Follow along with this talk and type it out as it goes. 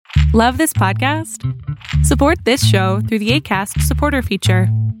Love this podcast? Support this show through the Acast supporter feature.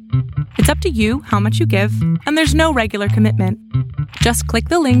 It's up to you how much you give, and there's no regular commitment. Just click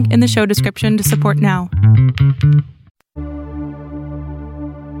the link in the show description to support now.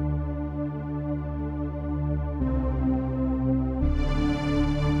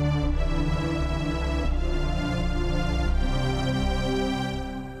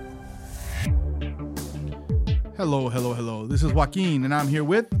 Hello. This is Joaquin, and I'm here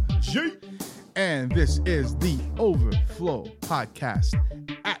with Jay. And this is the Overflow Podcast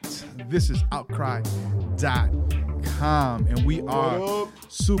at thisisoutcry.com. And we are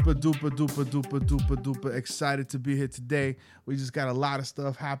super duper excited to be here today. We just got a lot of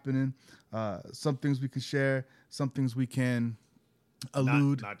stuff happening. Some things we can share, some things we can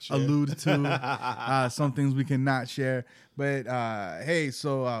allude to, some things we cannot share. But hey,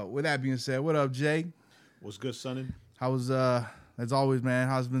 so with that being said, what up, Jay? What's good, sonin? How was as always, man?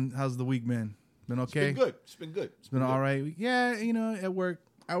 How's the week been? Been okay? It's been good. It's been all right. Yeah, you know, at work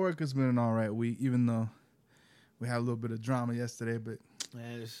it's been an all right week, even though we had a little bit of drama yesterday, but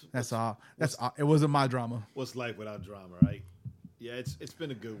man, that's all. It wasn't my drama. What's life without drama, right? Yeah, it's been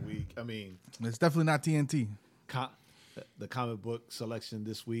a good week. I mean, it's definitely not TNT. The comic book selection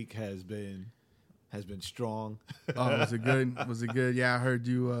this week has been strong. Oh, was it good? Was it good? Yeah, I heard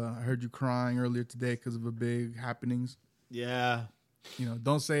you crying earlier today because of a big happenings. Yeah. You know,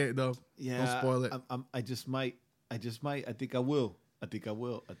 don't say it though. Yeah. Don't spoil it. I just might. I think I will.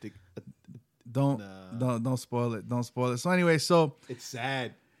 Don't spoil it. Don't spoil it. So anyway, it's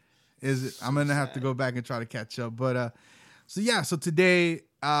sad. Is it? I'm gonna have to go back and try to catch up. But so today,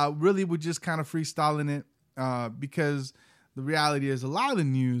 really we're just kind of freestyling it because the reality is a lot of the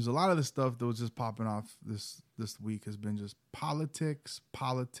news, a lot of the stuff that was just popping off this week has been just politics,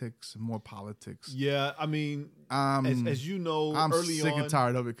 and more politics. Yeah, I mean, as you know, I'm sick and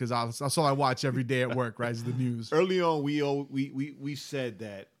tired of it because that's all I watch every day at work, right? Is the news. Early on, we said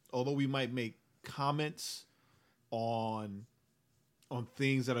that although we might make comments on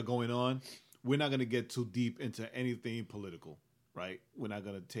things that are going on, we're not going to get too deep into anything political. Right, we're not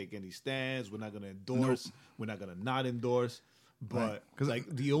gonna take any stands. We're not gonna endorse. Nope. We're not gonna not endorse. But because like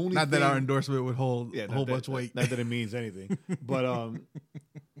the only not that our endorsement would hold a whole bunch of weight. Not that it means anything. But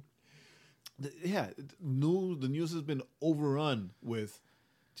the news has been overrun with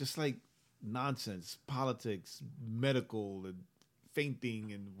just like nonsense, politics, medical, and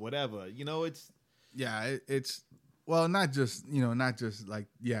fainting and whatever. You know, it's well, not just like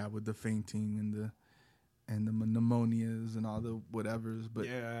with the fainting and the pneumonias and all the whatevers, but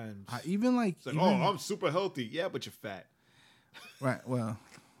I'm super healthy. Yeah, but you're fat. Right. Well,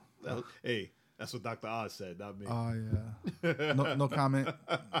 hey, that's what Dr. Oz said, not me. Oh yeah. No comment.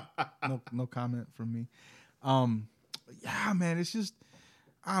 No comment from me. Yeah, man. It's just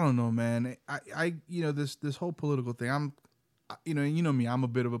I don't know, man. I this whole political thing. I'm me. I'm a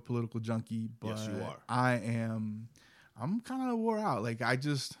bit of a political junkie, but yes, you are. I'm kind of wore out. Like I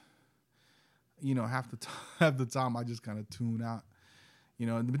just. Half the time I just kind of tune out,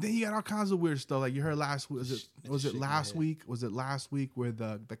 But then you got all kinds of weird stuff. Like you heard last week. Was it last week? Was it last week where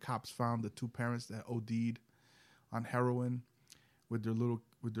the cops found the two parents that OD'd on heroin with their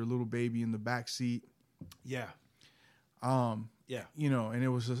little baby in the back seat? Yeah. Yeah.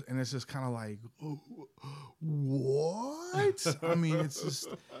 And it's just kind of like, what? I mean, it's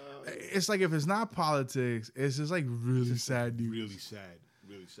like if it's not politics, it's just like really sad news.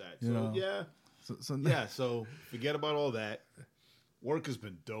 Really sad. So yeah. So forget about all that. Work has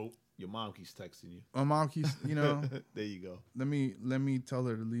been dope. Your mom keeps texting you. My mom keeps, There you go. Let me tell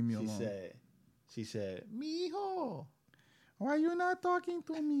her to leave me alone. She said, mijo, why you not talking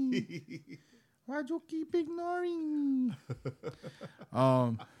to me? Why'd you keep ignoring me?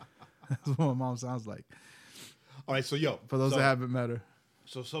 That's what my mom sounds like. All right, so for those that haven't met her.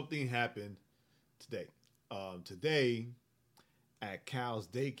 So something happened today. Today at Cal's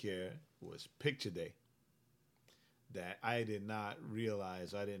daycare was picture day that I did not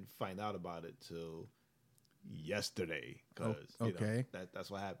realize. I didn't find out about it till yesterday because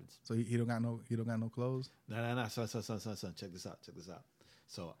that's what happens. So he don't got no clothes. No, son. Check this out.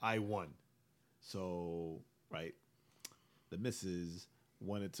 So I won. So right, the missus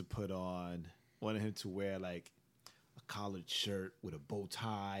wanted him to wear like a collared shirt with a bow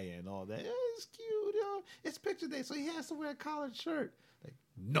tie and all that. It's cute, It's picture day, so he has to wear a collared shirt. Like,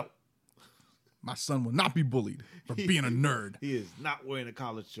 no. My son will not be bullied for being a nerd. He is not wearing a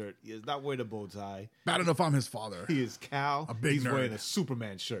collared shirt. He is not wearing a bow tie. Bad enough I'm his father. He is Cal. A big He's nerd. wearing a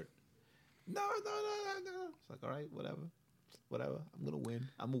Superman shirt. No. It's like, all right, whatever. I'm gonna win.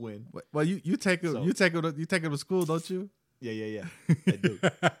 I'm gonna win. Well, you take him to school, don't you? Yeah. I do.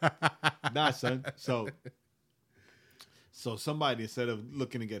 not, son. So somebody, instead of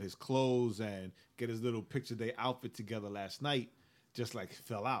looking to get his clothes and get his little picture day outfit together last night, just like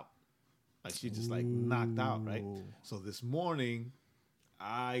fell out. Like she just like knocked out, right? So this morning,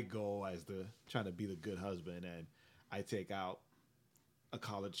 I go as trying to be the good husband, and I take out a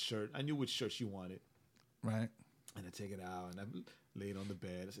collared shirt. I knew which shirt she wanted. Right. And I take it out and I lay it on the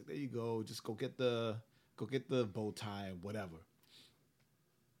bed. I said, there you go. Just go get the bow tie and whatever.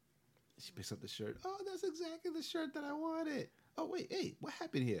 She picks up the shirt. Oh, that's exactly the shirt that I wanted. Oh, wait, hey, what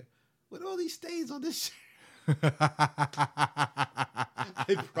happened here? With all these stains on this shirt?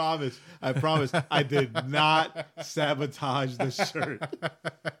 I promise, I did not sabotage the shirt.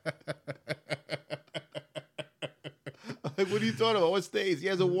 Like, what are you talking about? What stains? He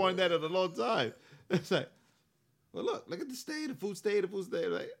hasn't worn that in a long time. It's like, well, look at the stain, the food stain.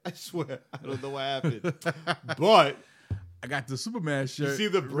 Like, I swear, I don't know what happened. But I got the Superman shirt. You see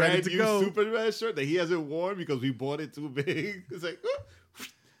the brand new Superman shirt that he hasn't worn because we bought it too big? It's like, oh,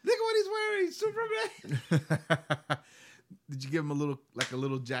 look at what he's wearing, Superman. Did you give him a little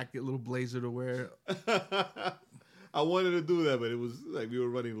jacket, a little blazer to wear? I wanted to do that, but it was like we were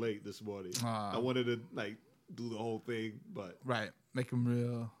running late this morning. I wanted to like do the whole thing, but right, make him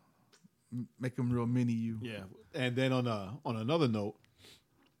real mini you. Yeah, and then on another note,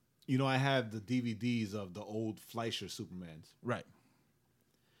 you know, I have the DVDs of the old Fleischer Supermans. Right.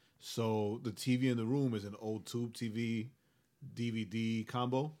 So the TV in the room is an old tube TV DVD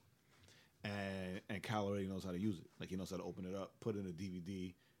combo, and Cal already knows how to use it. Like, he knows how to open it up, put in a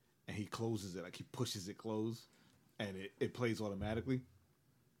DVD, and he closes it. Like, he pushes it closed, and it plays automatically.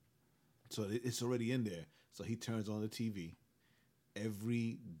 So it's already in there. So he turns on the TV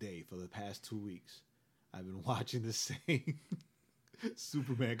every day for the past 2 weeks. I've been watching the same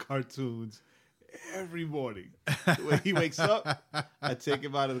Superman cartoons every morning. When he wakes up, I take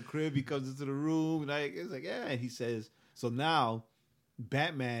him out of the crib. He comes into the room, and it's like, yeah. And he says, so now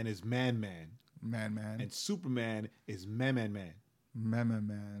Batman is Man, and Superman is Man.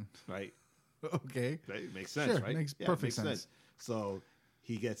 Right? Okay. Right? Makes sense, sure, right? Makes perfect sense. So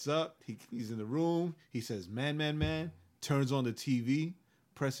he gets up, he's in the room, he says, Man, turns on the TV,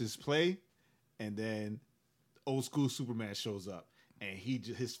 presses play, and then old school Superman shows up, and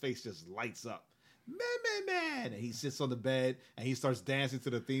his face just lights up. Man. And he sits on the bed, and he starts dancing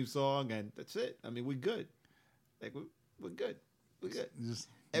to the theme song, and that's it. I mean, we're good. Like, we're good. We're good. Just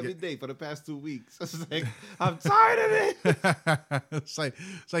every day for the past 2 weeks. It's like, I'm tired of it. It's like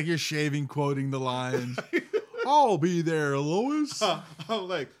you're shaving, quoting the lines. I'll be there, Lois. I'm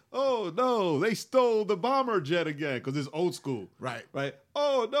like, oh no, they stole the bomber jet again because it's old school. Right.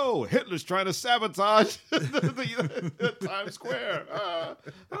 Oh no, Hitler's trying to sabotage the Times Square.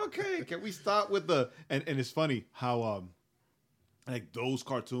 Okay, can we stop with the and it's funny how like those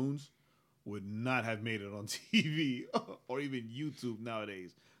cartoons would not have made it on TV or even YouTube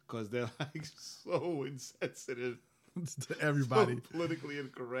nowadays because they're like so insensitive to everybody, so politically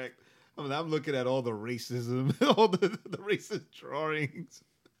incorrect. I mean, I'm looking at all the racism, all the racist drawings.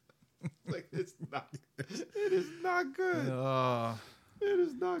 Like, it is not good. It is not good.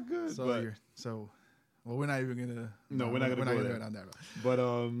 Well, we're not even gonna. No, we're not gonna go down there. But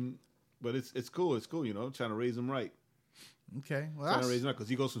it's cool. It's cool. You know, trying to raise him right. Okay, well, trying to raise him right because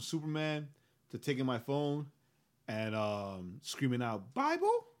he goes from Superman to taking my phone and screaming out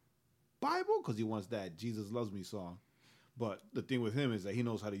Bible, because he wants that Jesus Loves Me song. But the thing with him is that he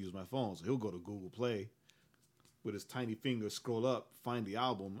knows how to use my phone. So he'll go to Google Play with his tiny finger, scroll up, find the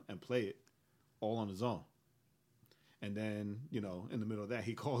album, and play it all on his own. And then, you know, in the middle of that,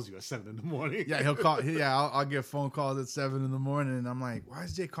 he calls you at 7 in the morning. Yeah, he'll call. Yeah, I'll get phone calls at 7 in the morning. And I'm like, why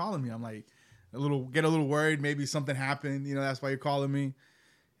is Jay calling me? I'm like, get a little worried. Maybe something happened. You know, that's why you're calling me.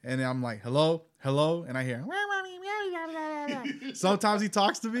 And then I'm like, hello. And I hear, sometimes he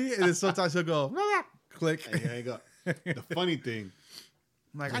talks to me. And then sometimes he'll go, click. And here you go. The funny thing,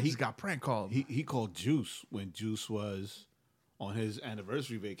 like, I just got prank called. He called Juice when Juice was on his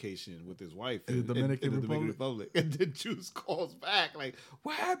anniversary vacation with his wife in the Dominican Republic. And then Juice calls back like,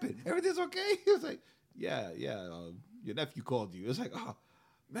 "What happened? Everything's okay?" He was like, "Yeah. Your nephew called you." It's like, "Oh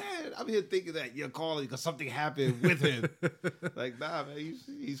man, I'm here thinking that you're calling because something happened with him." Like, nah, man,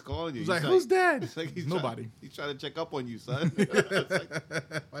 he's calling you. He's like, "Who's dad?" It's like, nobody. He's trying to check up on you, son.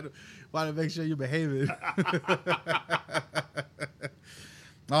 Why to make sure you're behaving?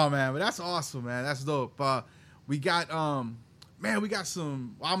 Oh man, but that's awesome, man. That's dope. We got we got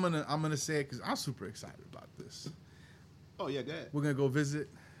some. Well, I'm gonna say it because I'm super excited about this. Oh yeah, go ahead. We're gonna go visit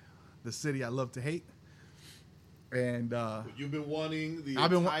the city I love to hate. And you've been wanting I've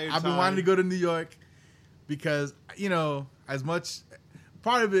been wanting to go to New York because, you know, as much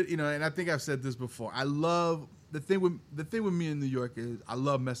part of it, and I think I've said this before. I love the thing with me in New York is I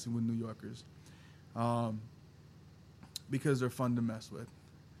love messing with New Yorkers, because they're fun to mess with,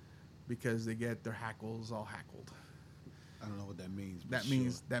 because they get their hackles all hackled. I don't know what that means. That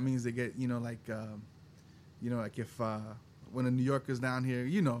means they get like if when a New Yorker's down here,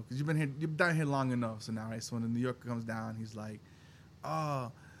 because you've been down here long enough. So now, right? So when a New Yorker comes down, he's like, I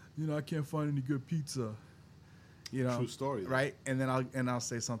can't find any good pizza. True story, right? And then I'll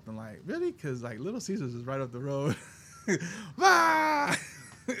say something like, really? Because like Little Caesars is right up the road. I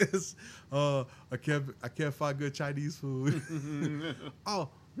can't find good Chinese food. Oh,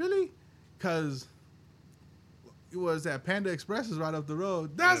 really? Because it was that Panda Express is right up the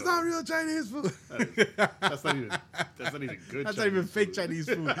road. That's not real Chinese food. That's not even good. That's not even fake Chinese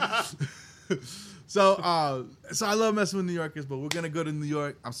food. So I love messing with New Yorkers, but we're gonna go to New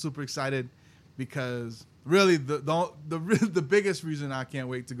York. I'm super excited because really the biggest reason I can't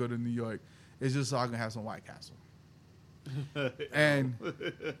wait to go to New York is just so I can have some White Castle. And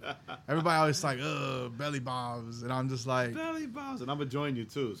everybody always like, belly bombs, and I'm just like, belly bombs, and I'm gonna join you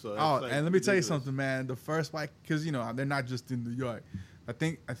too. So and let me tell you something, man. The first because they're not just in New York. I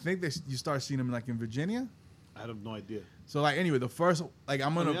think you start seeing them like in Virginia. I have no idea. So like anyway, the first I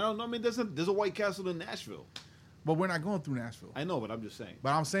don't know. I mean, there's a White Castle in Nashville, but we're not going through Nashville. I know, but I'm just saying.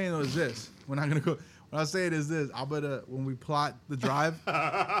 But I'm saying is this: we're not gonna go. What I'm saying is this: I better when we plot the drive,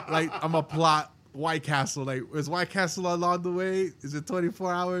 like I'm gonna plot White Castle. Like, is White Castle along the way? Is it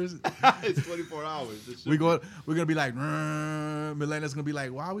 24 hours? It's 24 hours. We're gonna be like, Milena's gonna be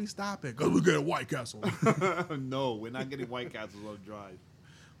like, why are we stopping? Because we're getting White Castle. No, we're not getting White Castles on drive.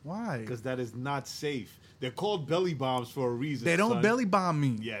 Why? Because that is not safe. They're called belly bombs for a reason. They don't belly bomb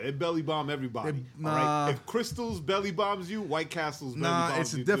me. Yeah, they belly bomb everybody. All right? If Crystal's belly bombs you, White Castle's belly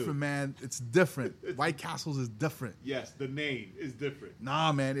bombs you. It's different, man. It's different. White Castle's is different. Yes, the name is different.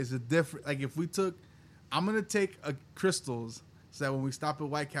 Nah, man, it's a different. Like I'm gonna take a Crystal's so that when we stop at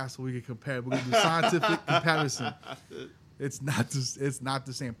White Castle, we can compare. We're gonna do scientific comparison. It's not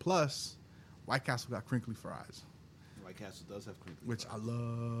the same. Plus, White Castle got crinkly fries. White Castle does have crinkly fries, which I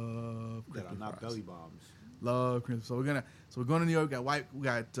love. That are not belly bombs. Love crinkly. So we're going to New York. We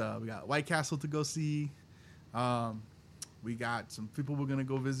got White Castle to go see. We got some people we're gonna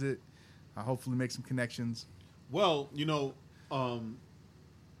go visit. Hopefully make some connections. Well, I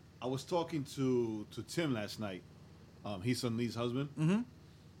was talking to Tim last night. Heesun Lee's husband. Mm-hmm.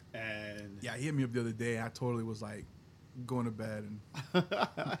 And yeah, he hit me up the other day. I totally was like going to bed and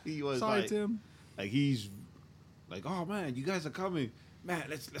he was sorry, like, Tim. Like he's like, oh man, you guys are coming, man.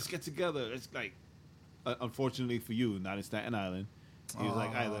 Let's get together. It's like, unfortunately for you, not in Staten Island. He was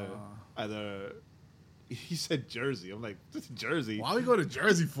like either. He said Jersey. I'm like, Jersey. Why we go to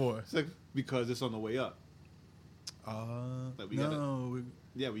Jersey for? It's like because it's on the way up. We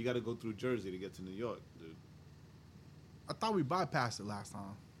got to go through Jersey to get to New York, dude. I thought we bypassed it last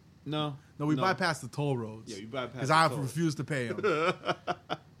time. No, we bypassed the toll roads. Yeah, we bypassed because I refused to pay them,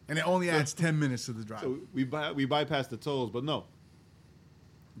 and it only adds 10 minutes to the drive. So we bypassed the tolls, but no.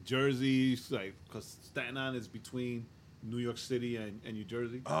 Jersey, like, because Staten Island is between New York City and New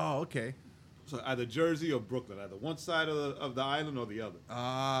Jersey. Oh, okay. So either Jersey or Brooklyn, either one side of the island or the other.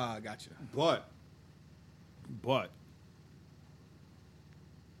 Ah, gotcha. But,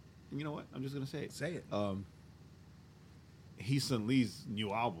 you know what? I'm just gonna say it. Say it. Heesun Lee's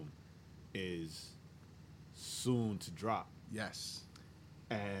new album is soon to drop. Yes.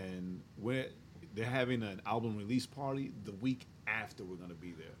 And they're having an album release party the week after we're gonna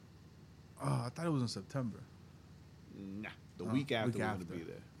be there. Oh, I thought it was in September. Nah, the week after we're gonna be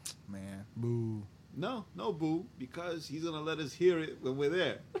there. Man, boo. No, boo, because he's gonna let us hear it when we're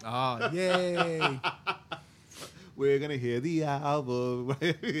there. Oh, yay! We're gonna hear the album.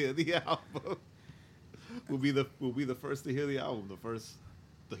 We'll be the first to hear the album. The first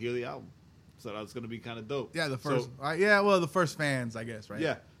to hear the album. So that's gonna be kind of dope. Yeah, the first. The first fans, I guess, right?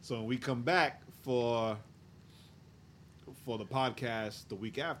 Yeah. So when we come back for the podcast the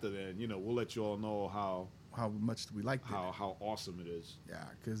week after, then we'll let you all know how much we liked it. How awesome it is. Yeah,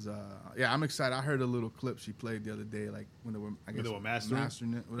 because I'm excited. I heard a little clip she played the other day, like when they were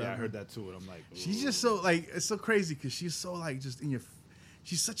mastering it. Whatever. Yeah, I heard that too, and I'm like, she's just so like it's so crazy because she's so like just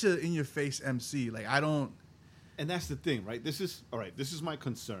she's such a in your face MC. Like I don't. And that's the thing, right? This is my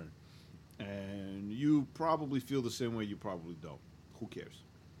concern, and you probably feel the same way. You probably don't. Who cares?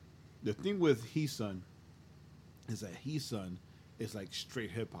 The thing with Heesun is that Heesun is like straight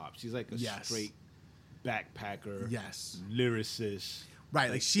hip hop. She's like a straight backpacker, lyricist,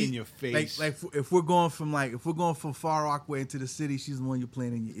 right? Like she in your face. Like if we're going from Far Rockaway into the city, she's the one you're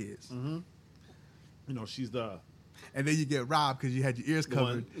playing in your ears. Mm-hmm. She's the And then you get robbed because you had your ears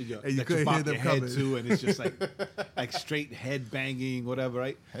covered and you couldn't hear them your coming. head too, and it's just like straight head banging, whatever,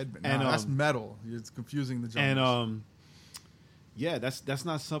 right? And that's metal. It's confusing the genres. And that's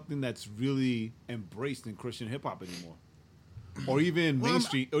not something that's really embraced in Christian hip hop anymore, or even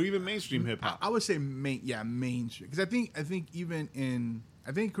mainstream hip hop. I would say mainstream, because I think even in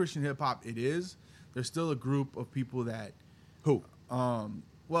Christian hip hop it is. There's still a group of people that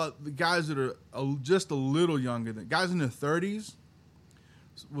well, the guys that are just a little younger than guys in their 30s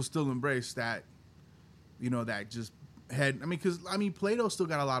will still embrace that, that just head. I mean, because Plato still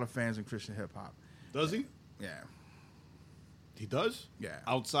got a lot of fans in Christian hip hop. Does he? Yeah, he does. Yeah,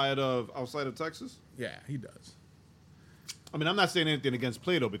 outside of Texas. Yeah, he does. I mean, I'm not saying anything against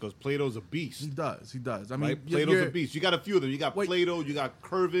Plato because Plato's a beast. He does. I mean, right? Plato's a beast. You got a few of them. You got Plato. You got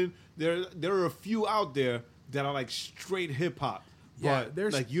Curvin. There are a few out there that are like straight hip hop. Yeah, but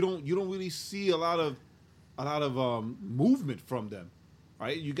there's like you don't really see a lot of movement from them,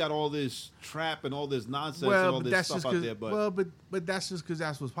 right? You got all this trap and all this nonsense and all this stuff out there. But that's just because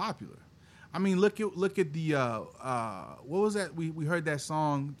that's what's popular. I mean, look at the what was that? We heard that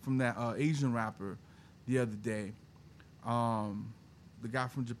song from that Asian rapper the other day. The guy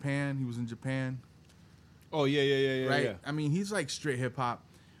from Japan. He was in Japan. Oh yeah. Right. Yeah. I mean, he's like straight hip hop.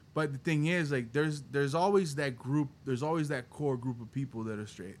 But the thing is, like, there's always that group. There's always that core group of people that are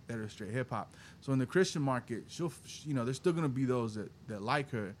straight hip hop. So in the Christian market, there's still gonna be those that like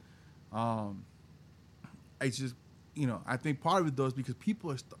her. It's just, I think part of it though is because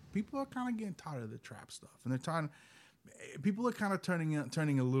people are kind of getting tired of the trap stuff, and people are kind of turning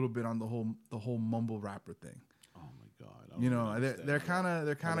a little bit on the whole mumble rapper thing. Oh my God! They're kind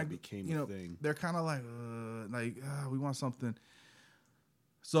of became a thing. They're kind of like we want something.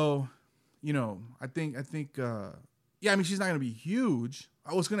 So, I think, I mean, she's not going to be huge.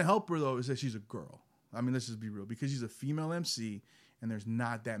 What's going to help her, though, is that she's a girl. I mean, let's just be real. Because she's a female MC, and there's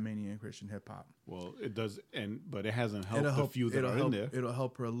not that many in Christian hip-hop. Well, it does, but it hasn't helped the few that are in there. It'll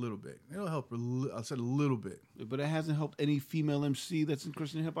help her a little bit. It'll help her, I said a little bit. But it hasn't helped any female MC that's in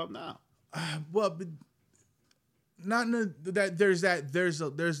Christian hip-hop now. Well, but not in there's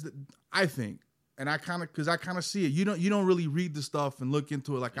I think. And I kind of see it. You don't really read the stuff and look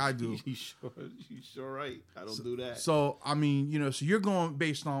into it like I do. You sure right. I don't do that. So I mean, so you're going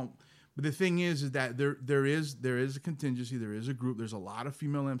based on. But the thing is that there is a contingency. There is a group. There's a lot of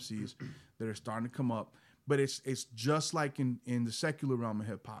female MCs that are starting to come up. But it's just like in the secular realm of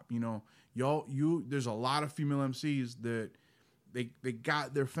hip hop. There's a lot of female MCs that they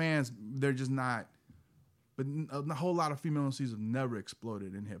got their fans. They're just not. But a whole lot of female MCs have never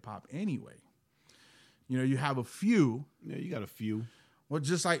exploded in hip hop anyway. You have a few. Yeah, you got a few. Well,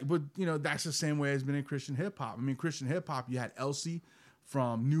 that's the same way it's been in Christian hip hop. I mean, Christian hip hop, you had Elsie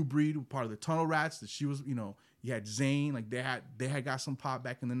from New Breed, part of the Tunnel Rats. That she was, you had Zayn, like they had got some pop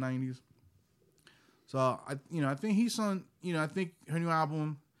back in the 90s. So I think he's on. I think her new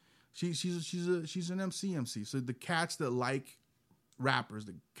album, she's an MC. So the cats that like rappers,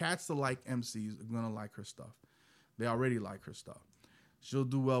 the cats that like MCs are gonna like her stuff. They already like her stuff. She'll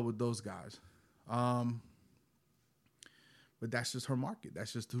do well with those guys. But that's just her market.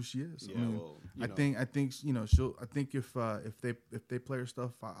 That's just who she is. Yeah, I think if they play her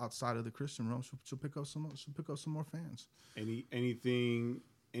stuff outside of the Christian realm, she'll pick up some more fans. Anything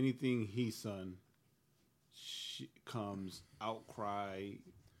he son comes outcry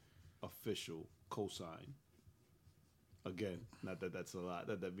official cosign. Again, not that that's a lot.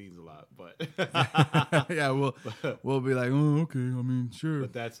 That means a lot, but yeah, we'll be like, oh, okay. I mean, sure.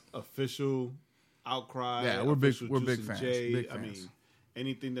 But that's official. Outcry. Yeah, we're big fans. Big fans. I mean,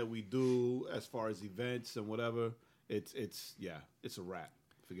 anything that we do as far as events and whatever, it's a wrap.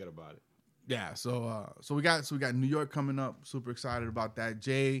 Forget about it. Yeah. So we got New York coming up. Super excited about that.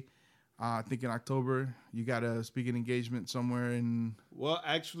 Jay, I think in October you got a speaking engagement somewhere in. Well,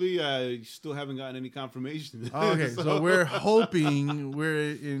 actually, I still haven't gotten any confirmation. Oh, okay, so we're hoping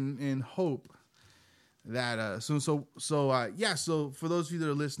we're in hope. That soon. So for those of you that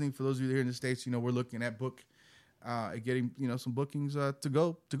are listening, for those of you that are here in the States, we're looking at getting some bookings to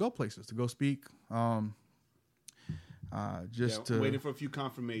go places, to go speak. Waiting for a few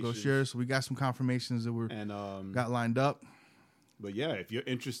confirmations. Go share. So we got some confirmations that got lined up. But yeah, if you're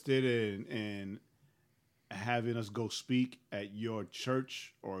interested in having us go speak at your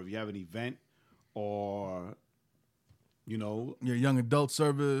church, or if you have an event, or your young adult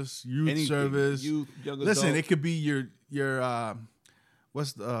service, youth service. Young Listen, adult. it could be your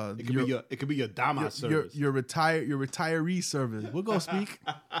what's the it could be your Dama service. Your retiree service. We'll go speak.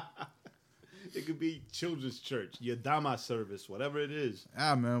 It could be children's church, your Damas service, whatever it is.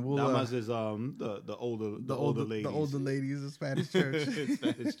 Ah, man. We'll, Damas is the older ladies. The older ladies of Spanish church.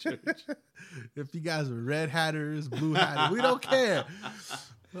 Spanish church. If you guys are red hatters, blue hatters, we don't care.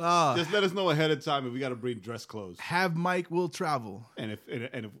 Just let us know ahead of time if we got to bring dress clothes. Have Mike will travel. And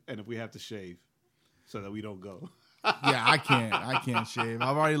if we have to shave so that we don't go. Yeah, I can't shave.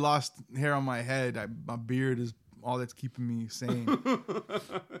 I've already lost hair on my head. My beard is all that's keeping me sane.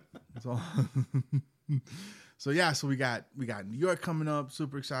 So yeah, so we got New York coming up.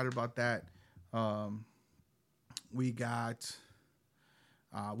 Super excited about that. We got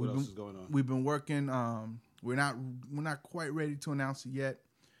what else is going on? We've been working. We're not quite ready to announce it yet,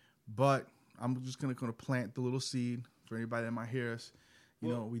 but I'm just gonna plant the little seed for anybody that might hear us. You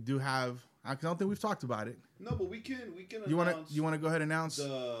know, we do have. I don't think we've talked about it. No, but we can. You want to go ahead and announce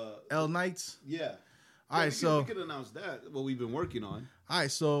the L Nights? Yeah. All right, so we can announce that what we've been working on. All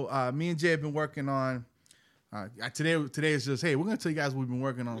right, so me and Jay have been working on. Today is just, hey, we're gonna tell you guys what we've been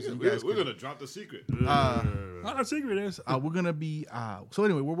working on. We're gonna drop the secret. Our secret is we're gonna be. So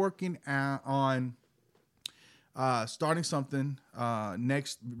anyway, we're working on starting something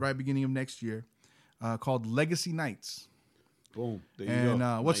right beginning of next year called Legacy Nights. Boom. There you go.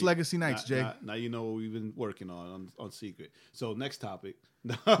 And what's Legacy Nights, Jay? Now you know what we've been working on Secret. So next topic.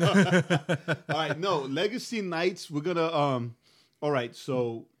 All right. No, Legacy Nights. We're gonna. All right.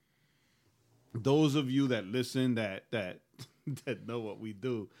 So those of you that listen that know what we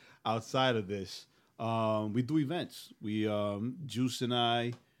do outside of this, we do events. We Juice and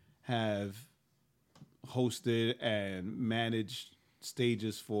I have hosted and managed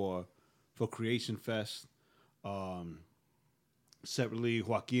stages for Creation Fest. Separately,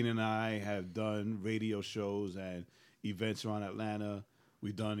 Joaquin and I have done radio shows and events around Atlanta.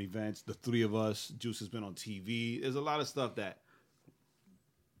 We've done events, the three of us. Juice has been on TV. There's a lot of stuff that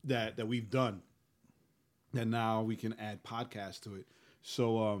we've done that now we can add podcasts to it.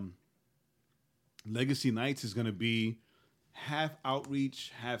 So Legacy Nights is going to be half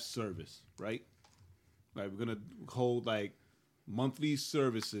outreach, half service, right? Right. We're going to hold like monthly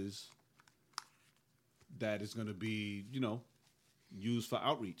services that is going to be, used for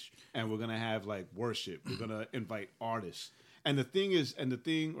outreach. And we're going to have like worship. We're going to invite artists. And the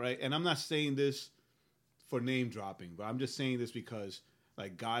thing, right? And I'm not saying this for name dropping, but I'm just saying this because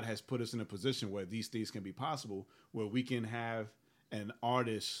like God has put us in a position where these things can be possible, where we can have an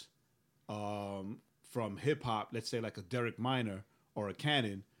artist from hip hop, let's say like a Derek Minor or a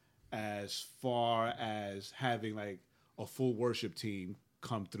Cannon, as far as having like a full worship team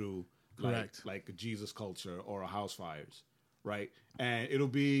come through, like a Jesus Culture or a House Fires. Right. And it'll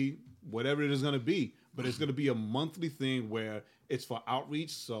be whatever it is going to be, but it's going to be a monthly thing where it's for outreach.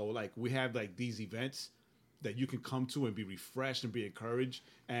 So like we have like these events that you can come to and be refreshed and be encouraged.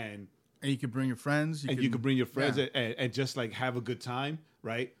 And you can bring your friends. You can bring your friends and just like have a good time.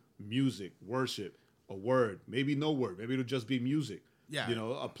 Right. Music, worship, a word, maybe no word. Maybe it'll just be music. Yeah.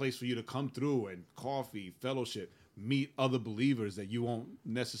 A place for you to come through and coffee, fellowship, meet other believers that you won't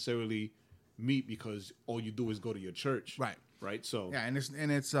necessarily meet because all you do is go to your church. Right. So yeah,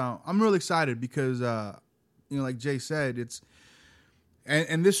 and it's I'm really excited because like Jay said, it's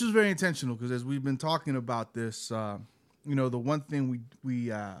and this is very intentional because as we've been talking about this, the one thing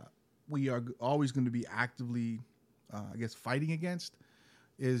we are always going to be actively fighting against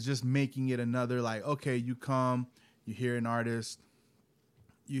is just making it another like, okay, you come, you hear an artist,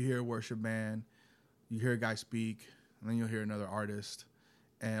 you hear a worship band, you hear a guy speak, and then you'll hear another artist,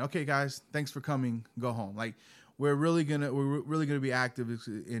 and okay, guys, thanks for coming, go home. Like we're really gonna be active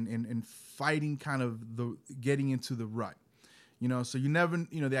in fighting kind of the getting into the rut, So you never,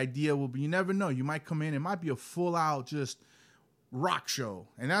 the idea will be you never know. You might come in, it might be a full out just rock show,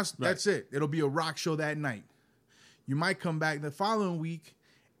 and that's it. It'll be a rock show that night. You might come back the following week,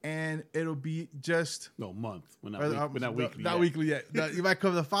 and it'll be just month. We're not weekly. Not weekly yet. You might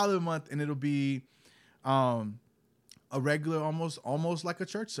come the following month, and it'll be a regular, almost like a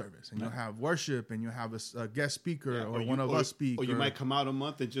church service, and you'll have worship, and you'll have a guest speaker or one of us speak. Or you might come out a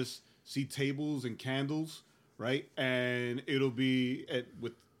month and just see tables and candles, right? And it'll be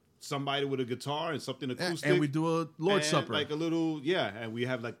with somebody with a guitar and something acoustic. And we do a Lord's Supper. Like a little, and we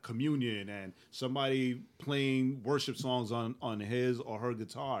have like communion and somebody playing worship songs on his or her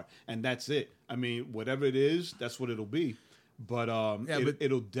guitar. And that's it. I mean, whatever it is, that's what it'll be. But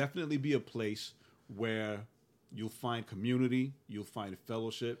it'll definitely be a place where you'll find community, you'll find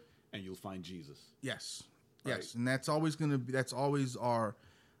fellowship, and you'll find Jesus. Yes. Right? Yes. And that's always going to be, that's always our,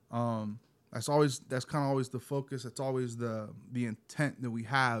 that's kind of always the focus. That's always the intent that we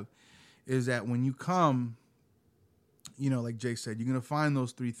have is that when you come, like Jay said, you're going to find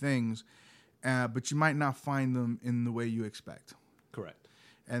those three things. but you might not find them in the way you expect. Correct.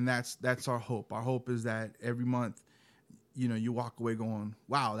 And that's our hope. Our hope is that every month, you walk away going,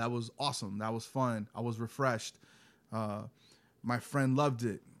 wow, that was awesome. That was fun. I was refreshed. My friend loved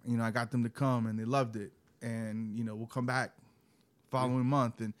it. I got them to come and they loved it. And, we'll come back following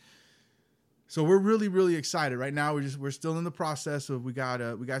month. And so we're really, really excited right now. We're still in the process of, we got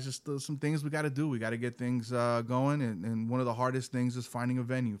just some things we got to do. We got to get things going. And one of the hardest things is finding a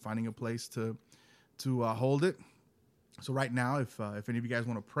venue, finding a place to hold it. So right now, if any of you guys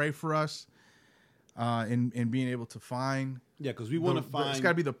want to pray for us in being able to find, because we want to find, it's got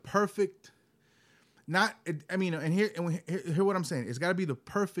to be the perfect. Hear what I'm saying. It's got to be the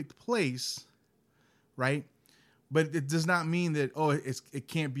perfect place, right? But it does not mean that it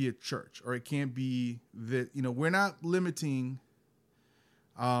can't be a church, or it can't be that we're not limiting.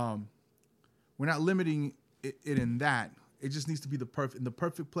 We're not limiting it in that. It just needs to be the perfect. And the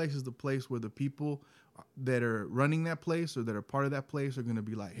perfect place is the place where the people that are running that place or that are part of that place are going to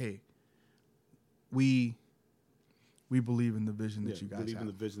be like, hey, we believe in the vision that you guys believe have. In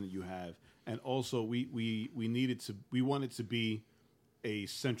the vision that you have. And also we want it to be a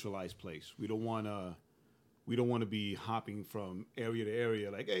centralized place. We don't want to be hopping from area to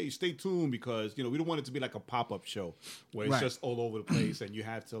area like, hey, stay tuned, because we don't want it to be like a pop-up show where it's just all over the place and you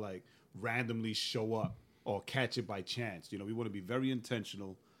have to like randomly show up or catch it by chance. We want to be very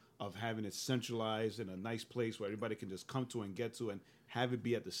intentional of having it centralized in a nice place where everybody can just come to and get to, and have it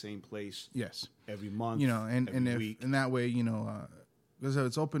be at the same place. Yes, every month. Every week. In that way, because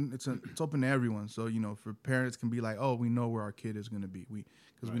it's open. It's open to everyone. So for parents can be like, oh, we know where our kid is going to be. We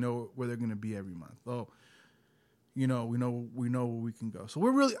know where they're going to be every month. Oh, we know where we can go. So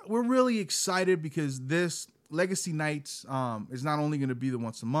we're really excited, because this Legacy Nights is not only going to be the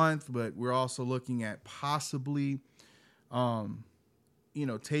once a month, but we're also looking at possibly,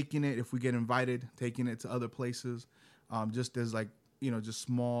 taking it, if we get invited, taking it to other places, just as like, just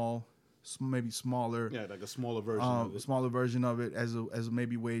small, maybe smaller. Yeah, like a smaller version of it. A smaller version of it as a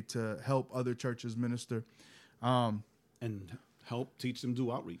maybe way to help other churches minister. And help teach them,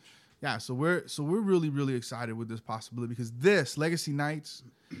 do outreach. Yeah, so we're really, really excited with this possibility, because this Legacy Nights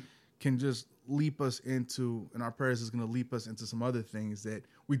can just leap us into, and our prayers is going to leap us into some other things that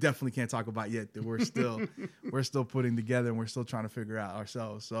we definitely can't talk about yet, that we're still putting together and we're still trying to figure out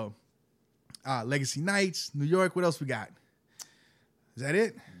ourselves. So Legacy Nights, New York, what else we got? Is that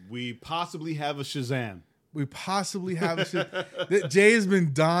it? We possibly have a Shazam. Jay has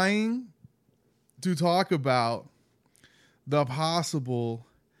been dying to talk about the possible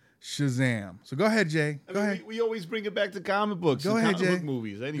Shazam. So go ahead, Jay. Go ahead. We always bring it back to comic books. Go ahead, Jay. Book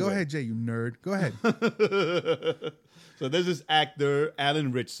movies. Anyway. Go ahead, Jay. You nerd. Go ahead. So there's this actor,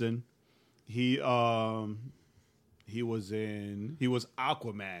 Alan Ritchson. He was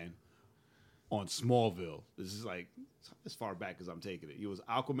Aquaman on Smallville. This is like as far back as I'm taking it. He was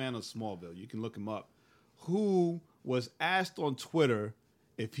Aquaman on Smallville. You can look him up. Who was asked on Twitter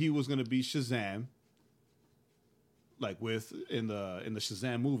if he was going to be Shazam, like in the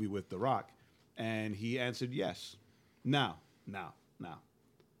Shazam movie with The Rock, and he answered yes. Now,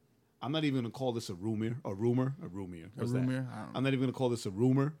 I'm not even gonna call this a rumor. What's that? I'm not even gonna call this a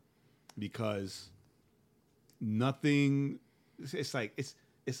rumor, because nothing. It's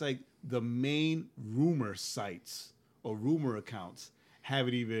like the main rumor sites or rumor accounts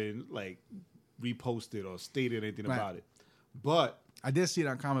haven't even like reposted or stated anything about it. But I did see it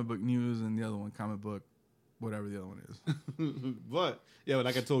on Comic Book News and the other one, Comic Book, whatever the other one is. But yeah,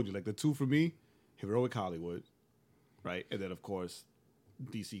 like I told you, like the two for me, Heroic Hollywood, right? And then of course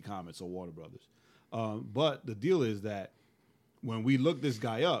DC Comics or Warner Brothers. But the deal is that when we looked this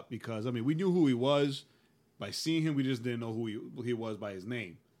guy up, because I mean we knew who he was by seeing him, we just didn't know who he was by his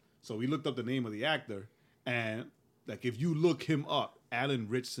name. So we looked up the name of the actor, and like if you look him up, Alan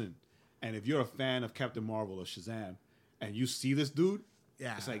Ritchson, and if you're a fan of Captain Marvel or Shazam, and you see this dude,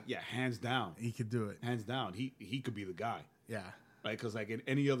 yeah, it's like hands down, he could do it. Hands down, he could be the guy. Yeah, right. Because like in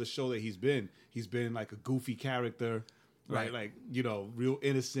any other show that he's been like a goofy character, right? Like real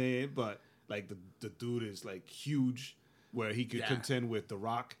innocent, but like the dude is like huge, where he could contend with The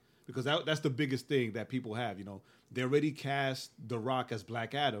Rock. Because that's the biggest thing that people have. They already cast The Rock as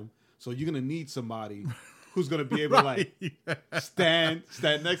Black Adam, so you're gonna need somebody who's gonna be able to like stand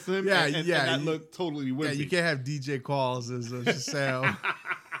next to him. And that look totally wimpy. Yeah, you can't have DJ Qualls as Shazam.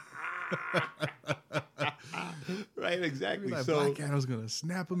 Right, exactly. Like, so Black Adam's gonna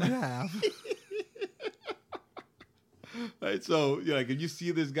snap him in half. Right, so like if you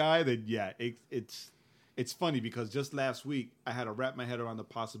see this guy, then it's funny because just last week I had to wrap my head around the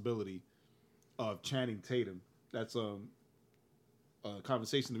possibility of Channing Tatum. That's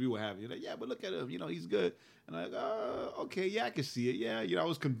conversation that we were having. You're like, yeah, but look at him. He's good. And I'm like, okay, yeah, I can see it. Yeah, I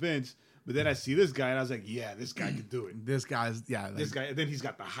was convinced. But then I see this guy, and I was like, yeah, this guy can do it. This guy's, this guy. And then he's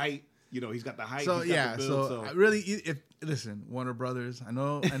got the height. He's got the height. So, he's got the build, so I really, listen, Warner Brothers, I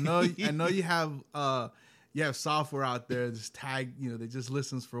know you have software out there that's tagged, that just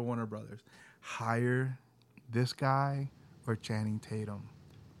listens for Warner Brothers. Hire this guy or Channing Tatum.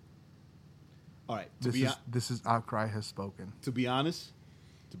 All right. This is outcry has spoken. To be honest,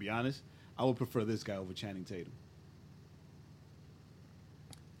 I would prefer this guy over Channing Tatum.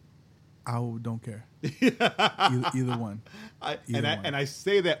 I don't care. Either one. I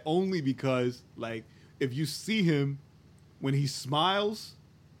say that only because, like, if you see him when he smiles,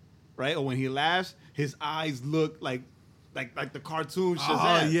 right, or when he laughs, his eyes look like the cartoon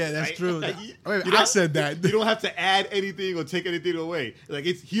Shazam. Oh yeah, that's right? true. Like, I said that. You don't have to add anything or take anything away. Like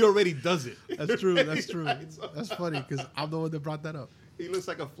he already does it. That's true. That's true. Right? So, that's funny because I'm the one that brought that up. He looks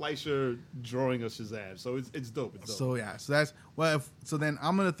like a Fleischer drawing of Shazam, so it's dope. It's dope. So yeah, so that's so then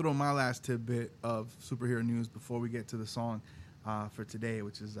I'm gonna throw my last tidbit of superhero news before we get to the song for today,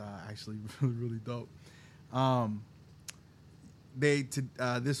 which is actually really really dope.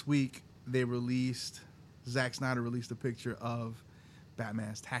 This week they released. Zack Snyder released a picture of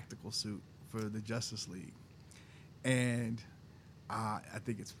Batman's tactical suit for the Justice League, and I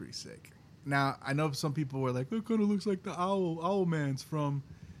think it's pretty sick. Now I know some people were like, "It kind of looks like the Owlman's from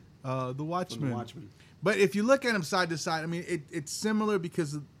the Watchmen." But if you look at him side to side, I mean, it's similar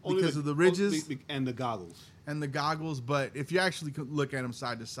because of the ridges and the goggles. But if you actually look at him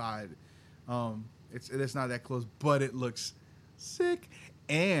side to side, it's not that close. But it looks sick.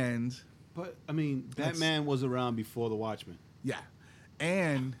 But I mean, Batman was around before the Watchmen. Yeah,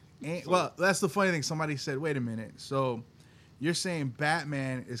 and well, that's the funny thing. Somebody said, "Wait a minute." So you're saying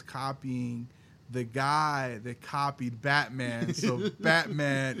Batman is copying the guy that copied Batman, so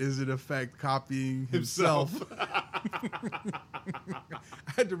Batman is in effect copying himself. I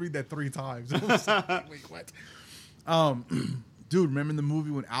had to read that 3 times. Like, wait, what? Dude, remember the movie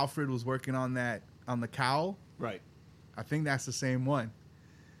when Alfred was working on the cowl? Right. I think that's the same one.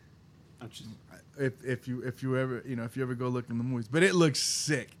 If you ever go look in the movies, but it looks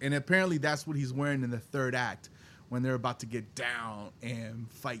sick, and apparently that's what he's wearing in the third act when they're about to get down and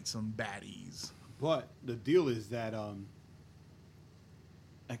fight some baddies. But the deal is that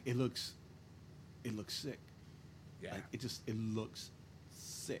like it looks sick. Yeah, like it looks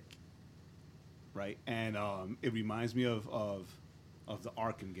sick, right? And it reminds me of the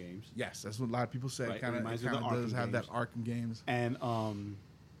Arkham games. Yes, that's what a lot of people say. Right? Kind of does have that Arkham games. And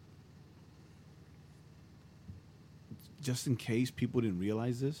just in case people didn't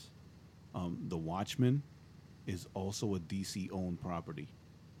realize this, the Watchmen is also a DC-owned property,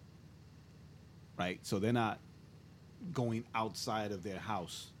 right? So they're not going outside of their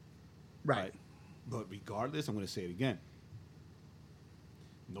house, right? But regardless, I'm going to say it again.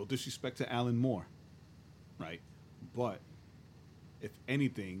 No disrespect to Alan Moore, right? But if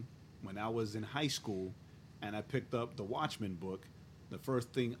anything, when I was in high school and I picked up the Watchmen book, the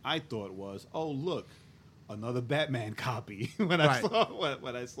first thing I thought was, "Oh, look, another Batman copy." when I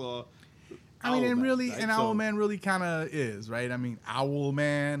saw. I mean, and really, right? and Owlman really kind of is, right? I mean,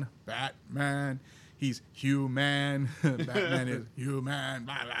 Owlman, Batman, he's human. Batman is human.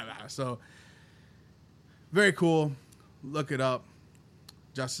 Blah, blah, blah. So, very cool. Look it up.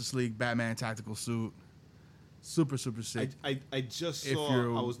 Justice League Batman tactical suit. Super, super sick. I just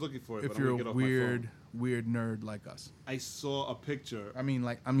saw. I was looking for it. If you're a weird nerd like us, I saw a picture. I mean,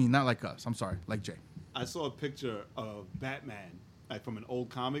 not like us. I'm sorry, like Jay. I saw a picture of Batman, like from an old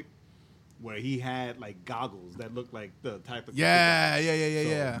comic, where he had like goggles that looked like the type of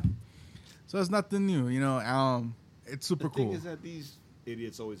yeah. So it's nothing new, It's super cool. The thing is that these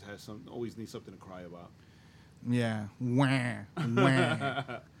idiots always need something to cry about. Yeah, wah.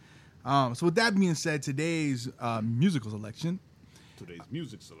 So with that being said, today's musical selection.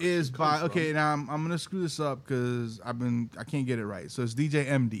 Is by now I'm gonna screw this up because I can't get it right. So it's DJ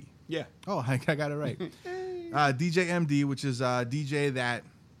MD. Yeah. Oh, I got it right. DJ MD, which is a DJ that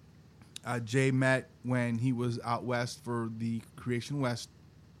Jay met when he was out west for the Creation West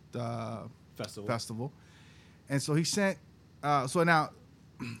festival, and so he sent.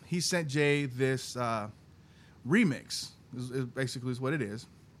 He sent Jay this remix. Is basically what it is.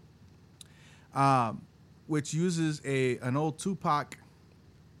 Which uses an old Tupac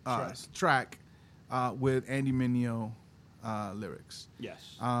track with Andy Mineo lyrics.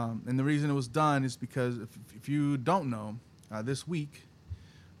 Yes. And the reason it was done is because if you don't know, this week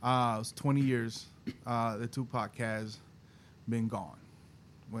it was 20 years that Tupac has been gone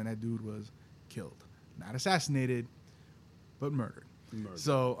when that dude was killed. Not assassinated, but murdered. Murder.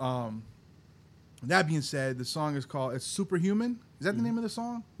 So, that being said, the song is called "It's Superhuman." Is that the name of the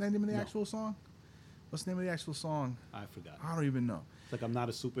song? The name of the actual song? What's the name of the actual song? I forgot. I don't even know. It's like I'm not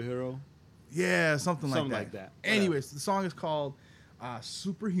a superhero. Yeah, something like that. Anyways, the song is called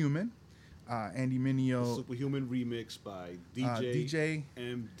 "Superhuman." Andy Mineo. Superhuman remix by DJ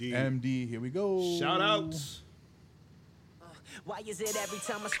MD. MD. Here we go. Shout outs. Why is it every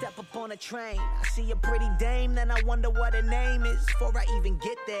time I step up on a train, I see a pretty dame, then I wonder what her name is? Before I even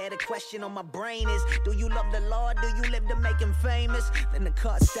get there, the question on my brain is, do you love the Lord? Do you live to make him famous? Then the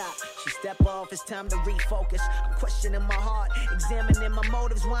car stops, she step off, it's time to refocus. I'm questioning my heart, examining my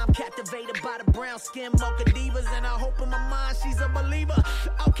motives, why I'm captivated by the brown skin mocha divas, and I hope in my mind she's a believer.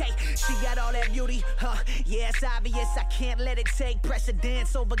 Okay, she got all that beauty, yeah, it's obvious, I can't let it take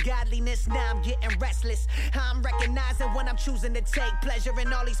precedence over godliness. Now I'm getting restless, I'm recognizing when I'm choosing to take pleasure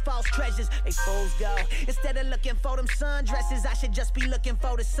in all these false treasures. They fools go. Instead of looking for them sundresses, I should just be looking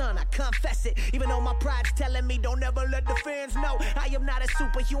for the sun. I confess it, even though my pride's telling me don't ever let the fans know I am not a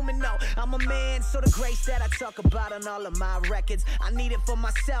superhuman, no. I'm a man, so the grace that I talk about on all of my records, I need it for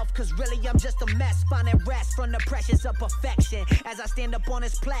myself, cause really I'm just a mess, finding rest from the pressures of perfection. As I stand up on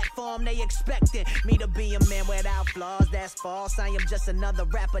this platform, they expecting me to be a man without flaws. That's false, I am just another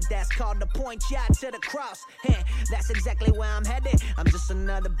rapper that's called to point y'all to the cross. That's exactly where I'm headed. I'm just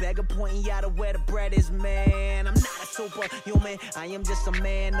another beggar pointing y'all to where the bread is, man. I'm not a superhuman, I am just a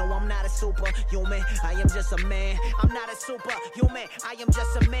man. No, I'm not a superhuman, I am just a man. I'm not a superhuman, I am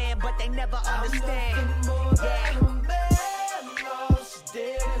just a man, but they never understand. I'm nothing more than a man, lost,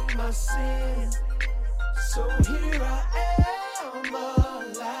 dead in my sins. So here I am,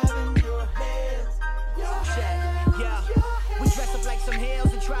 alive in your hands. Your hands, Yeah. your We dress up like some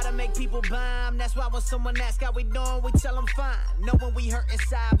hills and try to make people bomb. That's why when someone asks how we doing, we tell them fine. Knowing we hurt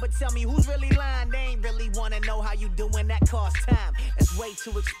inside, but tell me who's really lying. They ain't really wanna know how you doing, that costs time. That's way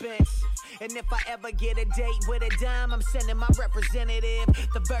too expensive. And if I ever get a date with a dime, I'm sending my representative,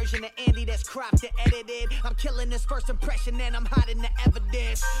 the version of Andy that's cropped and edited. I'm killing this first impression and I'm hiding the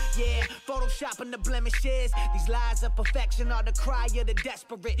evidence. Yeah, photoshopping the blemishes. These lies of perfection are the cry of the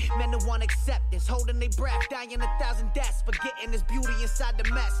desperate. Men who want acceptance, holding their breath, dying 1,000 deaths, forgetting there's beauty inside the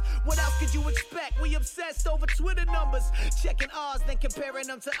mess. What else could you expect? We obsessed over Twitter numbers, checking ours, then comparing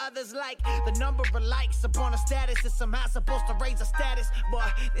them to others. Like the number of likes upon a status is somehow supposed to raise a status. Boy,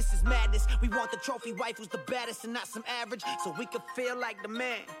 this is madness. We want the trophy wife who's the baddest and not some average, so we could feel like the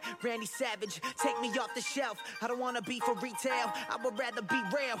man. Randy Savage, take me off the shelf. I don't wanna be for retail, I would rather be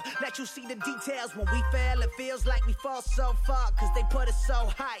real. Let you see the details. When we fail, it feels like we fall so far, cause they put us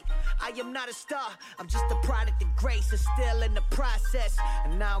so high. I am not a star, I'm just a product of grace, and still in the process.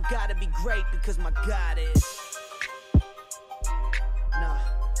 And now I gotta be great because my God is. Nah,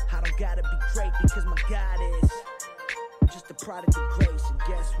 I don't gotta be great because my God is. I'm just a product of grace, and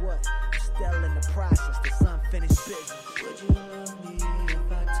guess what? I'm still in the process, this unfinished business. Would you love me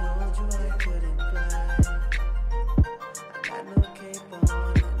if I told you I couldn't fly? I got no cape on,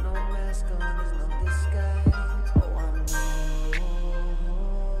 got no mask on, there's no disguise. Oh, I'm no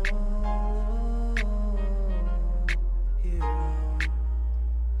hero.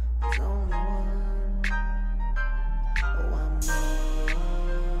 There's only one. Oh, I'm no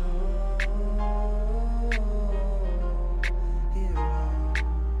hero.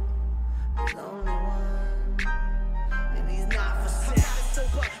 There's only one. And he's not for sale. I'm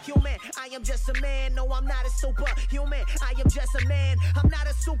not a superhuman, I am just a man. No, I'm not a superhuman, I am just a man. I'm not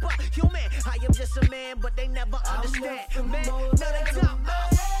a superhuman, I am just a man, but they never understand. I'm Man, nothing more no, they than a don't. man,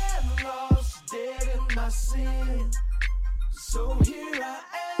 lost, dead in my sins. So here I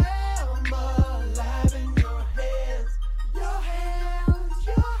am, alive in your hands. Your hands,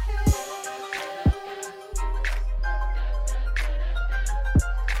 your hands.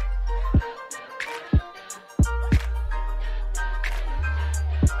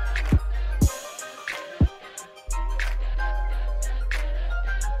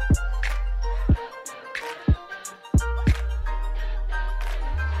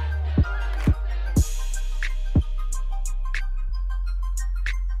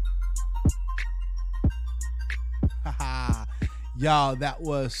 Y'all, that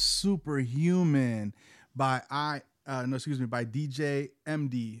was Superhuman by by DJ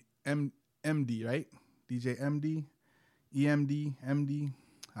MD. MD, right? DJ MD, EMD, MD.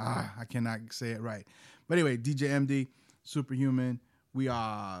 I cannot say it right. But anyway, DJ MD, Superhuman. We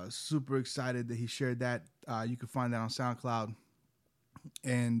are super excited that he shared that. You can find that on SoundCloud.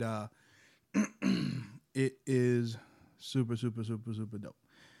 And it is super, super, super, super dope.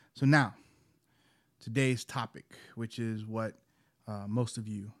 So now, today's topic, which is what most of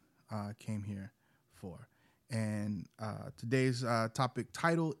you came here for. And today's topic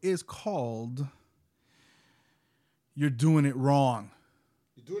title is called "You're Doing It Wrong."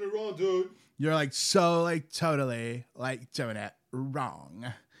 You're doing it wrong, dude. You're like so like totally like doing it wrong.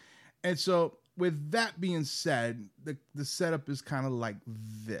 And so with that being said, the setup is kind of like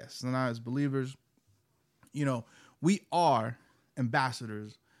this. And as believers, you know, we are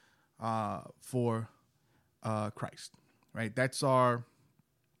ambassadors for Christ, right? That's our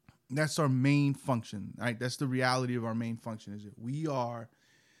main function, right? That's the reality of our main function, is that we are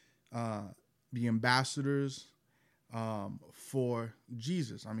the ambassadors for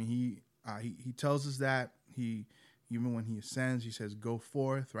Jesus. I mean, he tells us that. He, even when he ascends, he says, "Go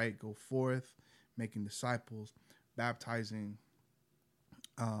forth," right? Go forth, making disciples, baptizing,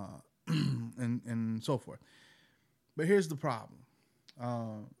 and so forth. But here's the problem: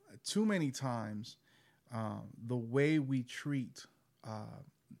 too many times, the way we treat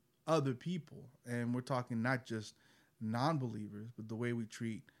other people, and we're talking not just non-believers, but the way we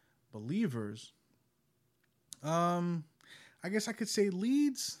treat believers, I guess I could say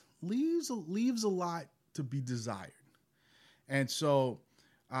leaves a lot to be desired. And so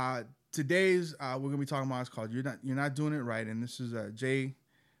today's we're gonna be talking about, it's called "You're Not Doing It Right," and this is Jay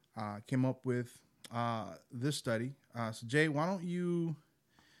came up with this study. So Jay, why don't you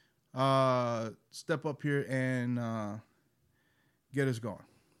step up here and get us going?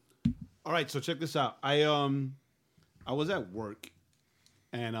 All right, so check this out. I was at work,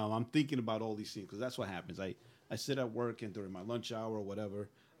 and I'm thinking about all these things, because that's what happens. I sit at work, and during my lunch hour or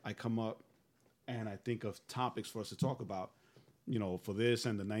whatever, I come up and I think of topics for us to talk about, you know, for this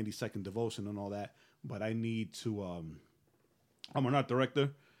and the 90-second devotion and all that. But I need to, I'm an art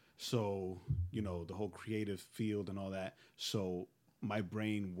director, so, you know, the whole creative field and all that. So my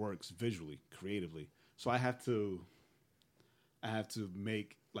brain works visually, creatively. So I have to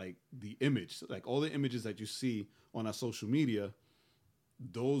make like the image, like all the images that you see on our social media.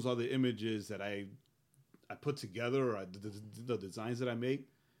 Those are the images that I put together, or the designs that I make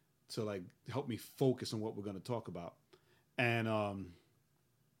to like help me focus on what we're going to talk about. And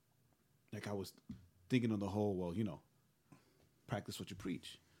like I was thinking on the whole, well, you know, practice what you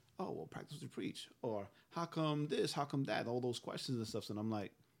preach. Oh, well, practice what you preach. Or how come this? How come that? All those questions and stuff. And I'm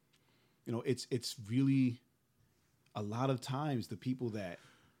like, you know, it's really a lot of times the people that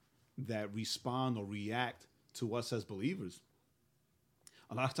respond or react to us as believers,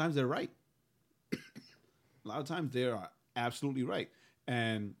 a lot of times they're right. A lot of times they are absolutely right.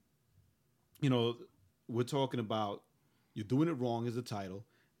 And, you know, we're talking about "You're Doing It Wrong" is the title.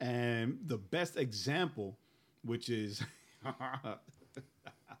 And the best example, which is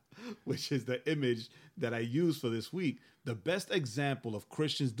which is the image that I use for this week, the best example of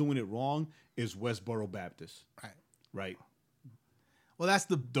Christians doing it wrong is Westboro Baptist. Right. Well, that's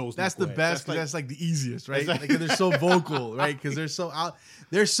the best. That's like the easiest, right? Like, they're so vocal, right? Because they're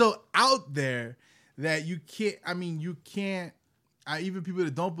so out there that you can't. I mean, you can't. Even people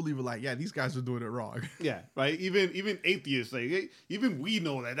that don't believe are like, yeah, these guys are doing it wrong. Yeah, right. Even atheists say, hey, even we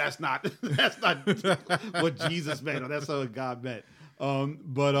know that's not what Jesus meant, or that's what God meant. So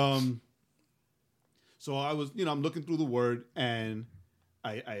I was, you know, I'm looking through the Word, and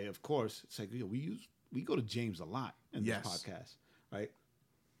I of course, it's like, you know, we go to James a lot in this podcast, right?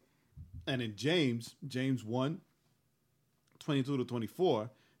 And in James 1, 22 to 24,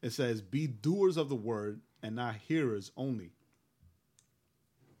 it says, "Be doers of the word and not hearers only,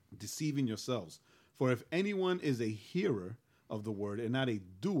 deceiving yourselves. For if anyone is a hearer of the word and not a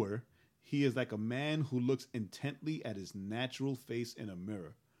doer, he is like a man who looks intently at his natural face in a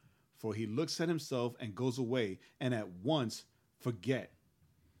mirror. For he looks at himself and goes away and at once forget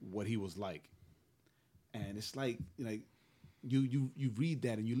what he was like." And it's like you read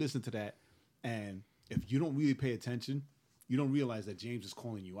that and you listen to that, and if you don't really pay attention, you don't realize that James is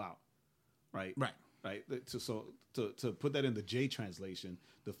calling you out, right? Right. So to put that in the J translation,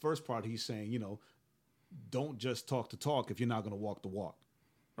 the first part he's saying, you know, don't just talk the talk if you're not going to walk the walk,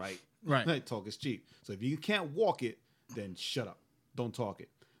 right? Right. Talk is cheap. So if you can't walk it, then shut up. Don't talk it.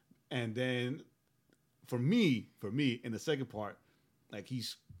 And then for me, in the second part, like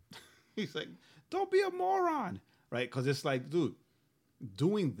he's like, don't be a moron, right? Because it's like, dude,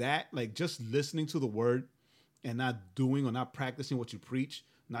 doing that, like just listening to the word and not doing or not practicing what you preach,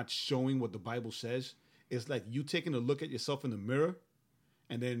 not showing what the Bible says, it's like you taking a look at yourself in the mirror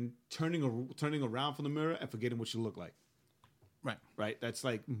and then turning around from the mirror and forgetting what you look like. Right. That's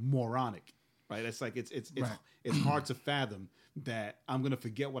like moronic, right? That's like it's hard to fathom that I'm gonna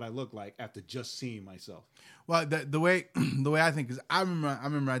forget what I look like after just seeing myself. Well, the way I think is, I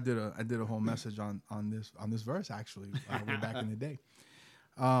remember I did a whole message on this verse actually way back in the day,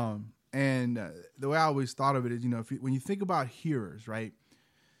 And the way I always thought of it is, when you think about hearers, right?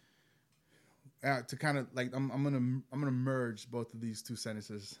 To kind of like, I'm gonna merge both of these two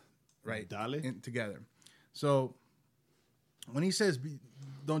sentences, right, together. So when he says,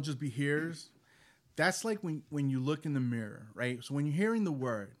 "Don't just be hearers," that's like when you look in the mirror, right? So when you're hearing the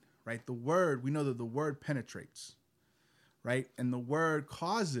word, right, we know that the word penetrates, right, and the word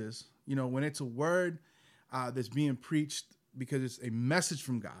causes, when it's a word that's being preached because it's a message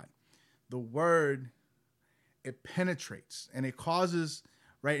from God, the word, it penetrates and it causes.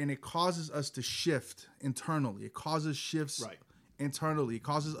 Right, and it causes us to shift internally. It causes shifts internally. It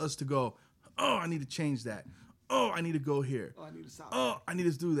causes us to go, oh, I need to change that. Oh, I need to go here. Oh, I need to stop. Oh, I need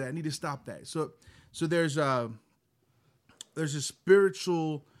to do that. I need to stop that. So there's a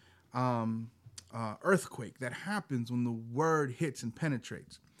spiritual earthquake that happens when the word hits and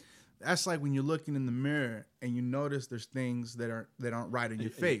penetrates. That's like when you're looking in the mirror and you notice there's things that aren't right in your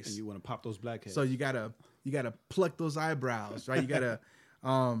face. And you want to pop those blackheads. So you gotta pluck those eyebrows, right? You gotta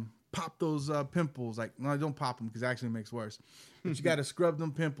pop those pimples. Like, no, don't pop them because it actually makes worse. But you got to scrub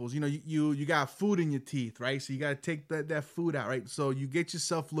them pimples. You got food in your teeth, right? So you got to take that food out, right? So you get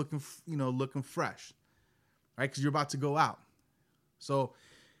yourself looking fresh, right? Because you're about to go out. So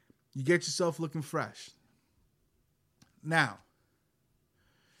you get yourself looking fresh. Now,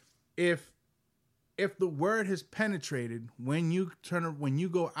 if the word has penetrated when you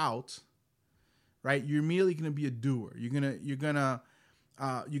go out, right? You're immediately going to be a doer. You're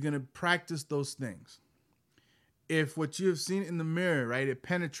gonna practice those things. If what you have seen in the mirror, right, it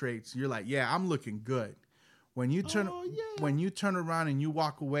penetrates, you're like, yeah, I'm looking good. When you turn around and you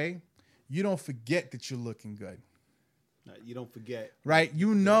walk away, you don't forget that you're looking good. You don't forget, right?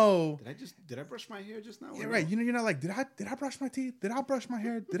 Did I brush my hair just now? Yeah, right. You're not like, did I brush my teeth? Did I brush my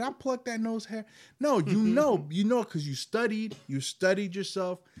hair? Did I pluck that nose hair? No, you know because you studied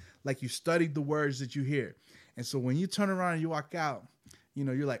yourself, like you studied the words that you hear, and so when you turn around and you walk out.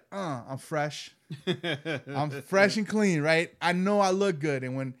 You're like, I'm fresh. I'm fresh and clean, right? I know I look good.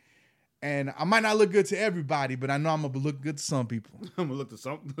 And I might not look good to everybody, but I know I'm going to look good to some people. I'm going to look good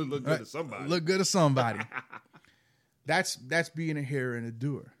to somebody. Look good to somebody. That's being a hearer and a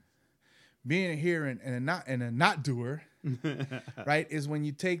doer. Being a hearer and a not doer, right, is when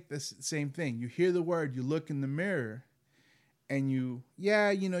you take the same thing. You hear the word, you look in the mirror, and you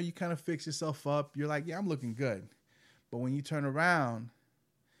kind of fix yourself up. You're like, yeah, I'm looking good. But when you turn around,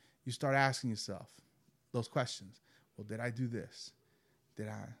 you start asking yourself those questions. Well, did I do this? Did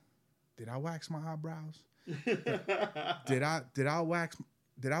I wax my eyebrows? did I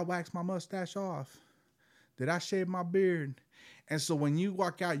wax my mustache off? Did I shave my beard? And so when you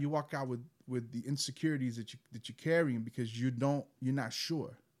walk out with the insecurities that you're carrying because you're not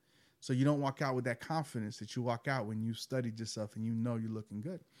sure. So you don't walk out with that confidence that you walk out when you studied yourself and you're looking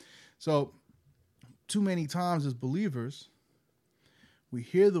good. So too many times as believers, we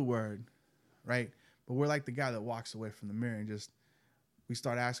hear the word, right? But we're like the guy that walks away from the mirror and we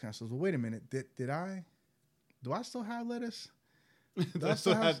start asking ourselves, well, wait a minute, do I still have lettuce? Do I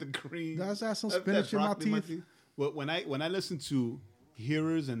still have the cream? Do I still have some spinach in my teeth? Well, when I listen to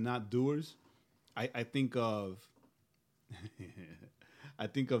hearers and not doers, I think of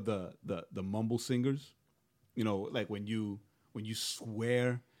the mumble singers, like when you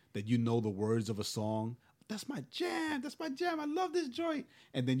swear that you know the words of a song. That's my jam. I love this joint.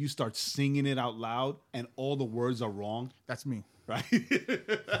 And then you start singing it out loud and all the words are wrong. That's me. Right?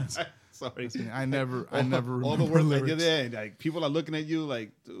 Sorry. That's me. I never remember all the words. lyrics. Like, you're there and like people are looking at you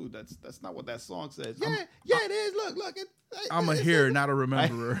like, dude, that's not what that song says. It is. Look. I'm a hearer, not a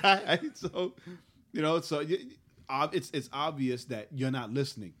rememberer. So it's obvious that you're not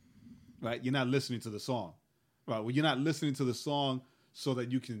listening, right? You're not listening to the song, right? Well, you're not listening to the song so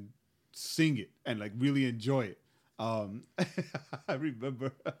that you can sing it and like really enjoy it. I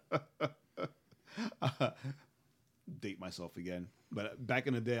remember date myself again, but back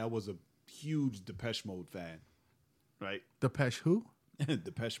in the day I was a huge Depeche Mode fan, right? Depeche who?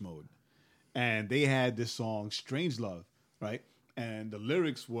 Depeche Mode. And they had this song Strange Love, right? And the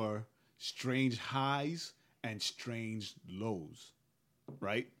lyrics were strange highs and strange lows,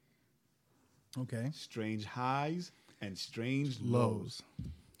 right? Okay. Strange highs and strange lows.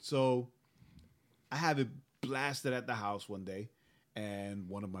 So I have it blasted at the house one day, and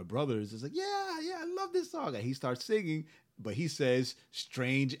one of my brothers is like, yeah, I love this song. And he starts singing, but he says,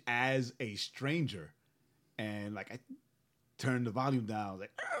 strange as a stranger. And like I turned the volume down,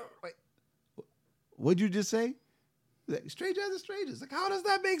 like, wait, what'd you just say? Like, strange as a stranger. It's like, how does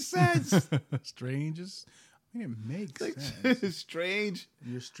that make sense? Strangers? It makes sense. Strange.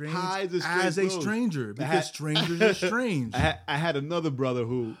 You're strange as a stranger because strangers are strange. I had another brother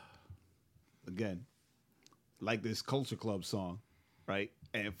who again, like this Culture Club song, right?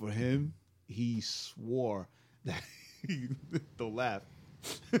 And for him, he swore that don't laugh.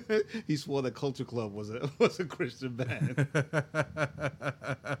 He swore that Culture Club was a Christian band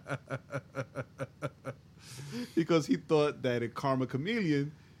because he thought that in Karma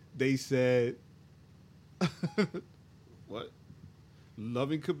Chameleon they said, "What?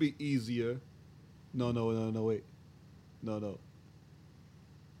 Loving could be easier." No, wait, no.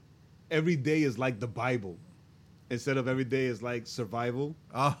 Every day is like the Bible, instead of every day is like survival.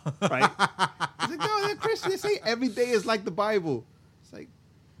 Oh. Right? He's like, no, they're Christian. They say every day is like the Bible. It's like,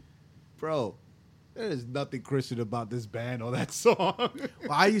 bro, there is nothing Christian about this band or that song.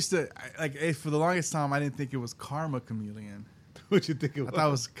 Well, I used to for the longest time I didn't think it was Karma Chameleon. What you think it was? I thought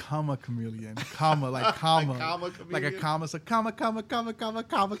it was comma chameleon. Comma, like comma. Comma Like a chameleon? comma. So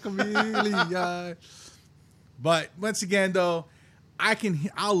comma chameleon. But once again, though,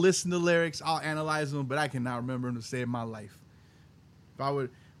 I'll listen to lyrics, I'll analyze them, but I cannot remember them to save my life.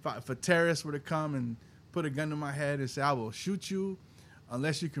 If a terrorist were to come and put a gun to my head and say, I will shoot you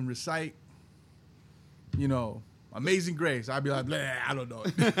unless you can recite, Amazing Grace, I'd be like, I don't know.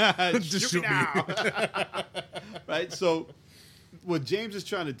 Just shoot me. now. Right? So what James is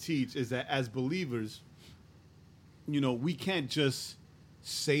trying to teach is that as believers, we can't just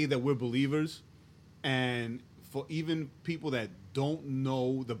say that we're believers, and for even people that don't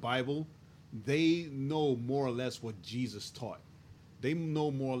know the Bible, they know more or less what Jesus taught. They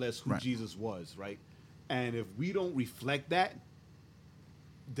know more or less who Right. Jesus was, right? And if we don't reflect that,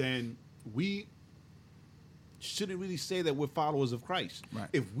 then we shouldn't really say that we're followers of Christ. Right.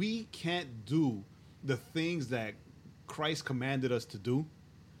 If we can't do the things that Christ commanded us to do,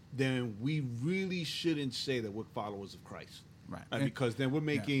 then we really shouldn't say that we're followers of Christ. Right. Because then we're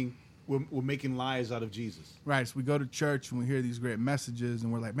making we're making lies out of Jesus. Right. So we go to church and we hear these great messages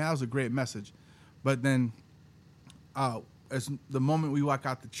and we're like, man, that was a great message. But then as the moment we walk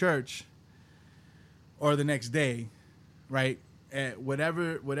out the church or the next day, right,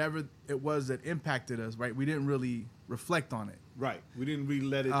 whatever it was that impacted us, right, we didn't really reflect on it. Right. We didn't really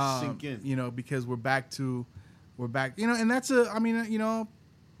let it sink in. Because we're back, and that's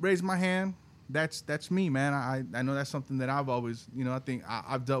raise my hand. That's me, man. I know that's something that I've always, I think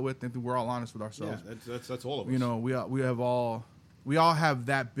I've dealt with. I think we're all honest with ourselves. Yeah, that's all of us. We all have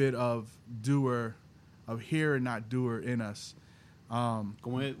that bit of doer, of hear and not doer in us.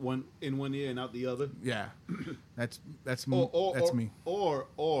 Going one in one ear and out the other. Yeah, that's me. That's me. Or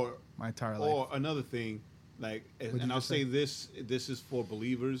My entire life. Or another thing, like, What'd and you I'll just say this is for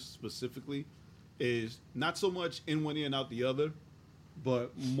believers specifically, is not so much in one ear and out the other,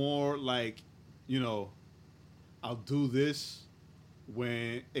 but more like, I'll do this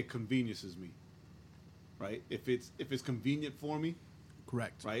when it conveniences me, right? If it's convenient for me,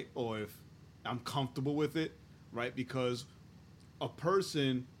 Correct. right? Or if I'm comfortable with it, right? Because a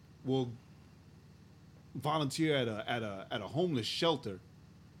person will volunteer at a homeless shelter,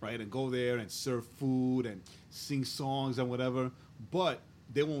 right? And go there and serve food and sing songs and whatever, but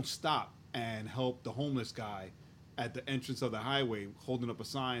they won't stop and help the homeless guy at the entrance of the highway holding up a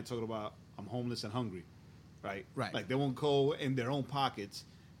sign talking about, I'm homeless and hungry, right? Right. Like they won't go in their own pockets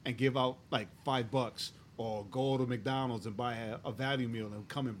and give out like $5 or go to McDonald's and buy a value meal and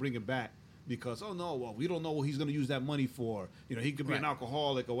come and bring it back because, oh no, well, we don't know what he's going to use that money for. He could be an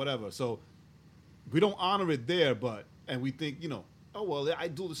alcoholic or whatever. So we don't honor it there, and we think, oh, well, I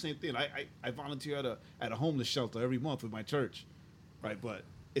do the same thing. I volunteer at a homeless shelter every month with my church, right? But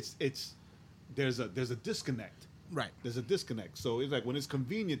there's a disconnect. Right. There's a disconnect. So it's like when it's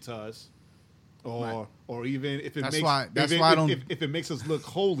convenient to us, or even if it if it makes us look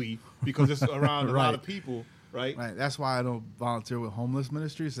holy because it's around a lot of people, right? Right. That's why I don't volunteer with homeless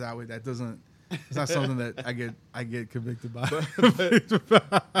ministries. So that way, it's not something that I get convicted by.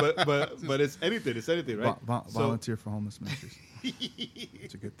 but it's anything. It's anything, right? Volunteer for homeless ministries.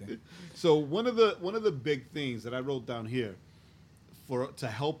 It's a good thing. So one of the big things that I wrote down here to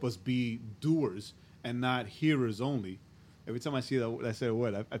help us be doers and not hearers only. Every time I say a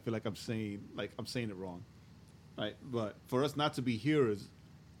word, I feel like I'm saying it wrong, right? But for us not to be hearers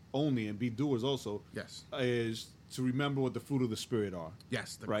only and be doers also, yes, is to remember what the fruit of the Spirit are.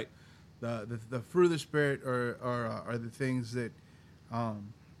 Yes, right. The fruit of the Spirit are the things that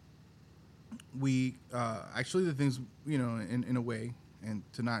we actually the things in a way, and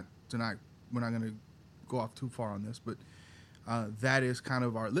to not we're not going to go off too far on this, but that is kind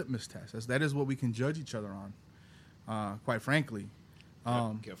of our litmus test. That is what we can judge each other on. Quite frankly,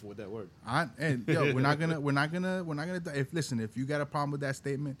 Careful with that word. We're not gonna. If you got a problem with that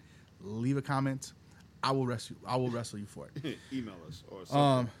statement, leave a comment. I will wrestle you for it. Email us or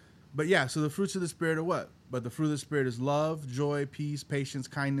something. But yeah, so the fruits of the Spirit are what? But the fruit of the Spirit is love, joy, peace, patience,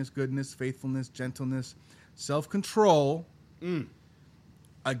 kindness, goodness, faithfulness, gentleness, self-control.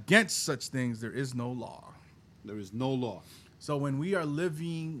 Against such things, there is no law. There is no law. So when we are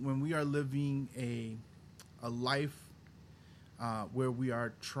living a life where we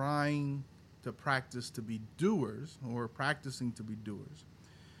are trying to practice to be doers, or practicing to be doers,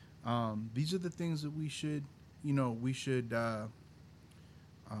 these are the things that we should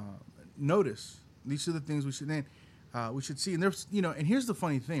notice. These are the things we should see. And there's, and here's the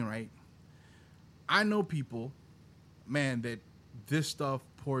funny thing, right? I know people, man, that this stuff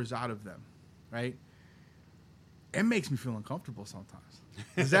pours out of them, right? It makes me feel uncomfortable sometimes.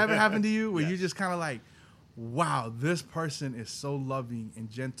 Does that ever happen to you? Where you're just kind of like, wow, this person is so loving and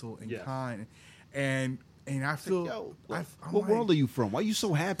gentle and kind. And I feel, yo, I'm what like, world are you from? Why are you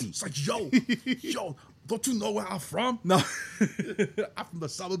so happy? It's like, yo, don't you know where I'm from? No, I'm from the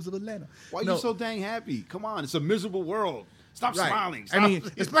suburbs of Atlanta. Why are you so dang happy? Come on, it's a miserable world. Stop smiling. Stop. I mean,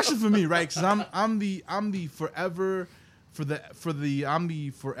 especially for me, right? Because I'm the forever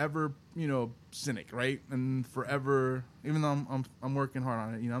cynic, right? And forever, even though I'm working hard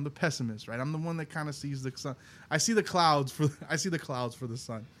on it, I'm the pessimist, right? I'm the one that kind of sees the sun. I see the clouds for the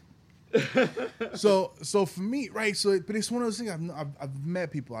sun. So for me, right? But it's one of those things. I've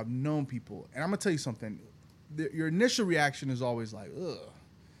met people, I've known people, and I'm gonna tell you something. Your initial reaction is always like, ugh,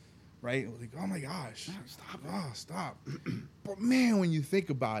 right? Like, oh my gosh, stop. But man, when you think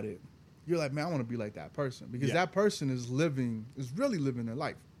about it, you're like, man, I want to be like that person, because that person is really living their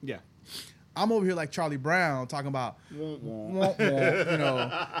life. Yeah. I'm over here like Charlie Brown talking about,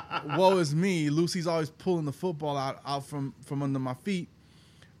 woe is me. Lucy's always pulling the football out from under my feet.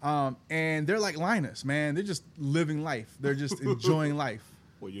 And they're like Linus, man. They're just living life. They're just enjoying life.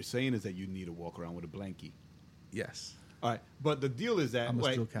 What you're saying is that you need to walk around with a blankie. Yes. All right. But the deal is that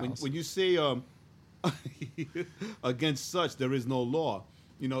when you say against such, there is no law.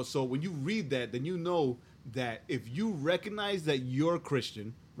 So when you read that, then you know that if you recognize that you're a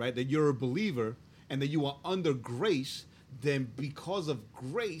Christian, right, that you're a believer, and that you are under grace, then because of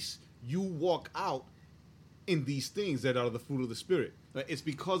grace, you walk out in these things that are the fruit of the Spirit. Right? It's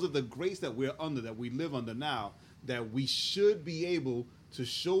because of the grace that we're under, that we live under now, that we should be able to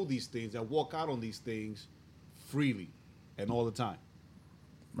show these things and walk out on these things freely and all the time.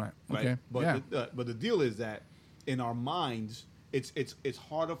 Right. Okay. But but the deal is that in our minds, it's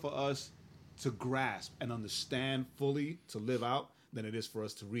harder for us to grasp and understand fully, to live out, than it is for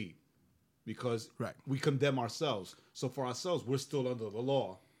us to read, because we condemn ourselves. So for ourselves, we're still under the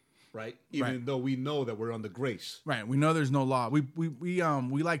law, right? Even though we know that we're under grace. Right. We know there's no law. We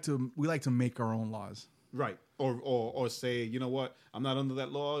like to make our own laws. Right. Or say, you know what? I'm not under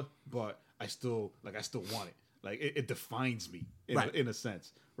that law, but I still want it. Like it defines me in a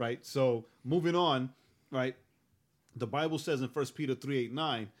sense. Right. So moving on, right? The Bible says in 1 Peter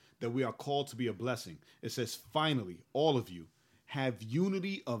 3:8-9 that we are called to be a blessing. It says, finally, all of you have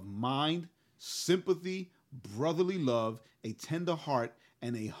unity of mind, sympathy, brotherly love, a tender heart,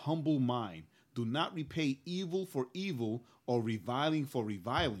 and a humble mind. Do not repay evil for evil or reviling for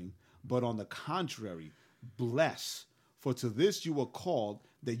reviling, but on the contrary, bless. For to this you were called,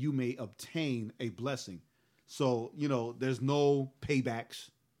 that you may obtain a blessing. So, there's no paybacks,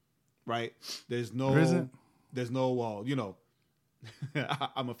 right? There's no, I'm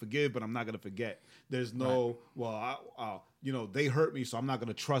going to forgive, but I'm not going to forget. There's no, they hurt me, so I'm not going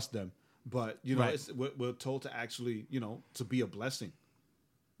to trust them. But, we're told to actually, to be a blessing,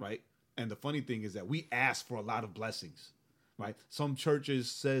 right? And the funny thing is that we ask for a lot of blessings, right? Some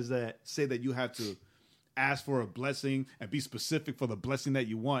churches say that you have to ask for a blessing and be specific for the blessing that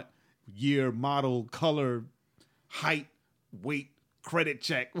you want. Year, model, color, height, weight, credit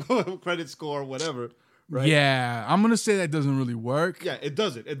check, credit score, whatever. Right? Yeah, I'm gonna say that doesn't really work. Yeah, it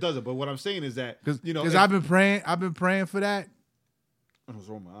doesn't. But what I'm saying is that because I've been praying for that. I was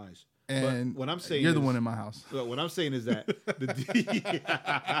rolling my eyes. And but what I'm saying you're the one in my house. What I'm saying is that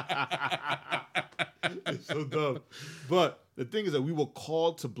it's so dumb. But the thing is that we were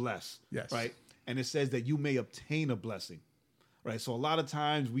called to bless. Yes. Right. And it says that you may obtain a blessing. Right. So a lot of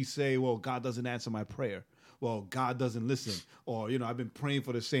times we say, well, God doesn't answer my prayer. Well, God doesn't listen. Or, I've been praying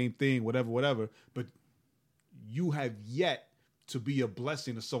for the same thing, whatever. But you have yet to be a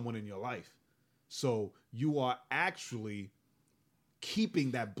blessing to someone in your life. So you are actually keeping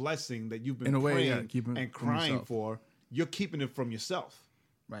that blessing that you've been praying and crying for. You're keeping it from yourself.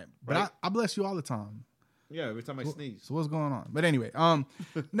 Right. But I bless you all the time. Yeah, every time I sneeze. So what's going on? But anyway,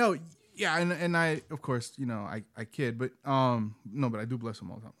 no, yeah, and I, of course, I kid, but no, but I do bless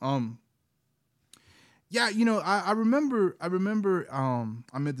him all the time. Yeah, you know, I remember. I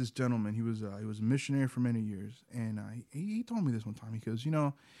met this gentleman. He was a missionary for many years, and he told me this one time. He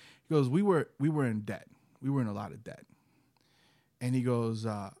goes, we were in debt. We were in a lot of debt, and he goes,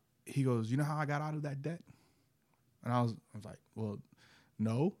 you know how I got out of that debt? And I was like, well,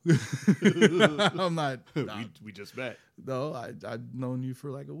 no, I'm not. We just met. No, I've known you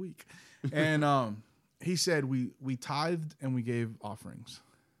for like a week, and he said we tithed and we gave offerings.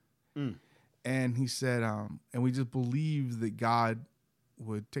 And he said, and we just believed that God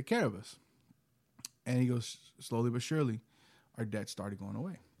would take care of us. And he goes, slowly but surely, our debt started going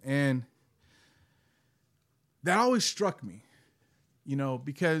away. And that always struck me, you know,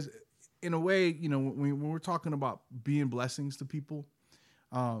 because in a way, you know, when we're talking about being blessings to people,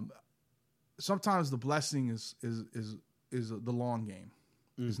 sometimes the blessing is the long game.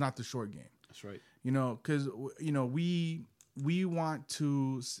 It's not the short game. That's right. You know, because, you know, we want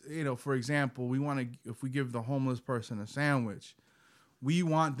to, you know, for example, we want to, if we give the homeless person a sandwich, we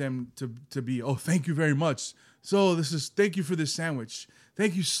want them to be, oh, thank you very much. So thank you for this sandwich.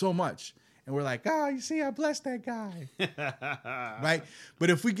 Thank you so much. And we're like, oh, you see, I blessed that guy. Right? But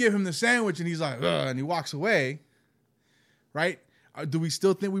if we give him the sandwich and he's like, ugh, and he walks away, right? Do we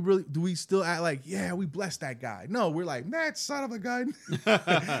still think do we still act like, yeah, we blessed that guy? No, we're like, that son of a gun.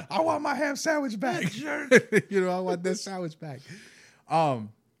 I want my ham sandwich back. You know, I want that sandwich back.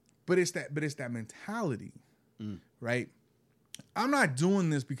 But it's that mentality, right? I'm not doing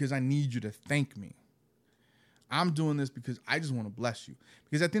this because I need you to thank me. I'm doing this because I just want to bless you.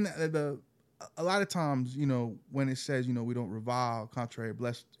 Because I think that a lot of times, you know, when it says, you know, we don't revile, contrary,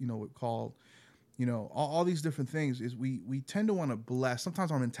 blessed, you know, what called, you know, all these different things is we tend to want to bless. Sometimes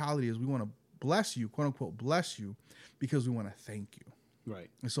our mentality is we want to bless you, quote unquote, bless you because we want to thank you. Right.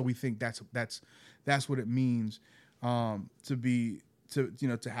 And so we think that's what it means to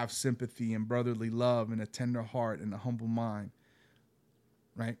have sympathy and brotherly love and a tender heart and a humble mind.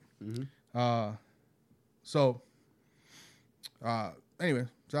 Right. Mm-hmm. Anyway,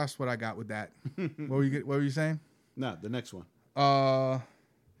 so that's what I got with that. What were you saying? Nah, the next one.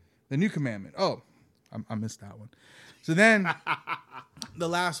 The new commandment. Oh, I missed that one. So then the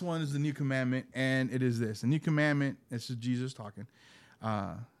last one is the new commandment, and it is this. The new commandment, this is Jesus talking.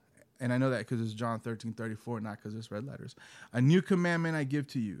 And I know that because it's John 13:34, not because it's red letters. A new commandment I give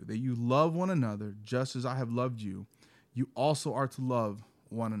to you, that you love one another just as I have loved you. You also are to love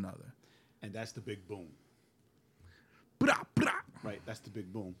one another. And that's the big boom. Bra, bra. Right, that's the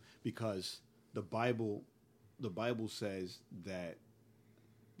big boom. Because the Bible says that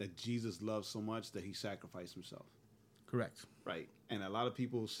Jesus loved so much that he sacrificed himself. Correct. Right. And a lot of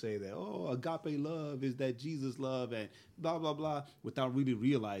people say that, oh, agape love is that Jesus love and blah, blah, blah, without really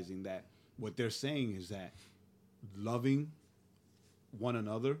realizing that what they're saying is that loving one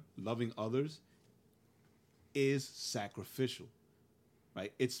another, loving others is sacrificial.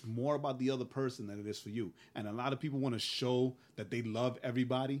 Right? It's more about the other person than it is for you. And a lot of people want to show that they love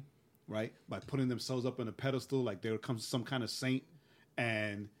everybody, right? By putting themselves up on a pedestal like they're some kind of saint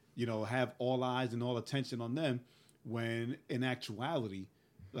and, you know, have all eyes and all attention on them, when in actuality,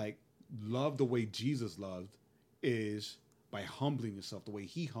 like, love the way Jesus loved is by humbling himself the way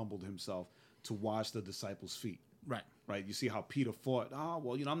he humbled himself to wash the disciples' feet. Right. Right. You see how Peter fought,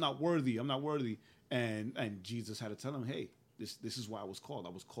 well, you know, I'm not worthy. And Jesus had to tell him, hey, this is why I was called. I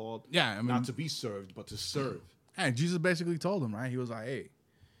was called not to be served, but to serve. And Jesus basically told him, right? He was like, hey,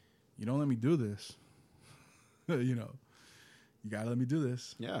 you don't let me do this. You know, you got to let me do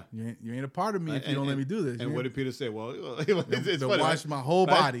this. Yeah. You ain't a part of me if you don't let me do this. And what did Peter say? Well, it's funny, wash my whole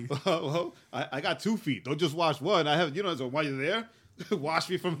body. Well, I got 2 feet. Don't just wash one. I have, you know, so while you're there,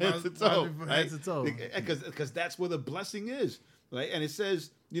 wash me from head to toe. Because that's where the blessing is. Right? And it says,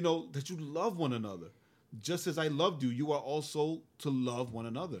 you know, that you love one another. Just as I loved you, you are also to love one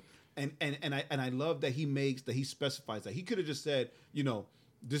another. And I love that he specifies that. He could have just said, you know,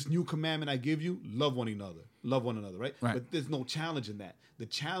 this new commandment I give you, love one another. Love one another, right? But there's no challenge in that. The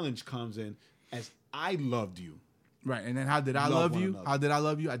challenge comes in as I loved you. Right. And then how did I love you? Another. How did I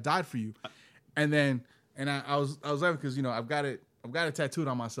love you? I died for you. And then I was laughing because, you know, I've got it tattooed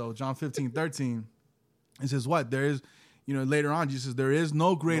on myself. John 15:13. It says what? There is, you know, later on Jesus says there is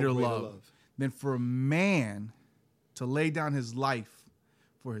no greater love than for a man to lay down his life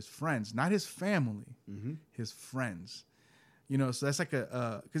for his friends, not his family, his friends. You know, so that's like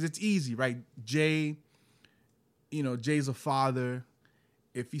because it's easy, right? Jay's a father.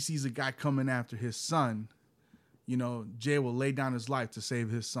 If he sees a guy coming after his son, you know, Jay will lay down his life to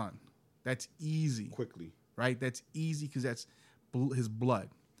save his son. That's easy. Quickly. Right? That's easy because that's his blood.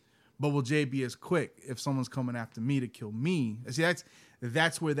 But will Jay be as quick if someone's coming after me to kill me? See,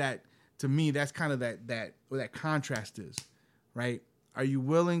 that's where that to me, that's kind of that where that contrast is, right? Are you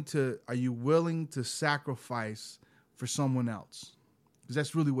willing to sacrifice for someone else? Because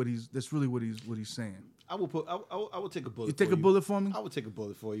that's really what he's saying. I will take a bullet. You take a bullet for me? I would take a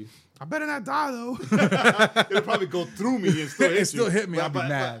bullet for you. I better not die though. It'll probably go through me and still hit you. Still hit me. I'll be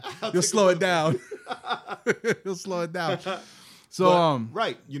mad. You'll slow it down. You'll slow it down. So but,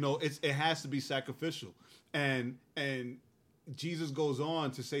 right, it has to be sacrificial, and Jesus goes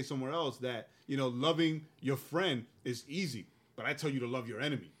on to say somewhere else that loving your friend is easy, but I tell you to love your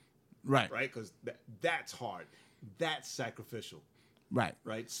enemy. Right. Because that's hard. That's sacrificial.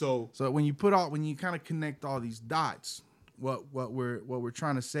 Right. So when you kind of connect all these dots, what we're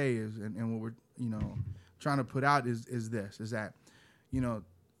trying to say is, and what we're trying to put out is that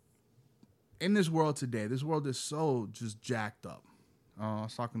in this world today, this world is so just jacked up. I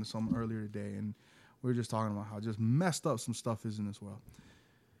was talking to someone earlier today, and we were just talking about how just messed up some stuff is in this world.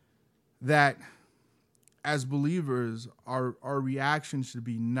 That as believers, our reaction should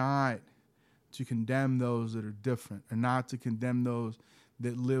be not to condemn those that are different, and not to condemn those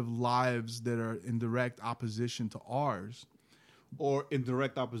that live lives that are in direct opposition to ours, or in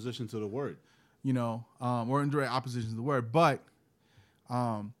direct opposition to the word, or in direct opposition to the word, but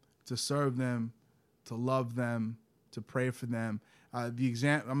to serve them, to love them, to pray for them. The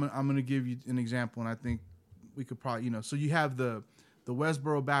example I'm going to give you an example, and I think we could probably So you have the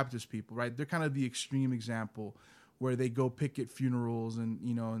Westboro Baptist people, right? They're kind of the extreme example where they go picket funerals and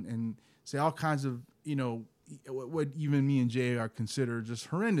and say all kinds of what even me and Jay are considered just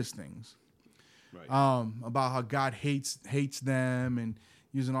horrendous things, right? About how God hates them and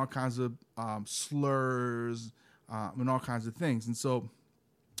using all kinds of slurs and all kinds of things, and so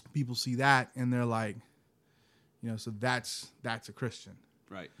people see that and they're like, so that's a Christian,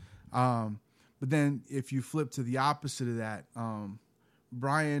 right? But then if you flip to the opposite of that,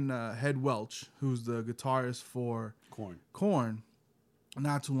 Brian Head Welch, who's the guitarist for Korn,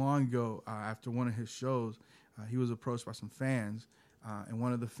 not too long ago, after one of his shows, he was approached by some fans, and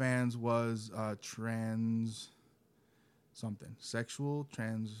one of the fans was sexual,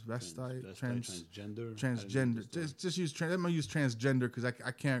 transvestite, transgender. Just use I'm gonna use transgender because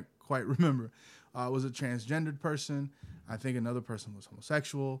I can't quite remember. Was a transgendered person. I think another person was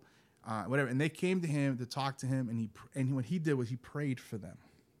homosexual, whatever. And they came to him to talk to him, and what he did was he prayed for them,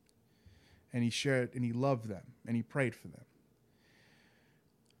 and he shared, and he loved them, and he prayed for them.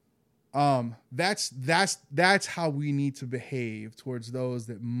 That's how we need to behave towards those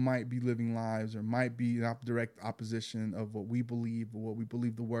that might be living lives or might be in direct opposition of what we believe or what we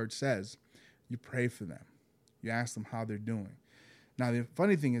believe the word says. You pray for them. You ask them how they're doing. Now the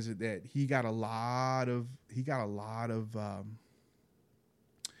funny thing is that he got a lot of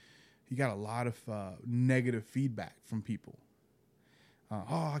negative feedback from people.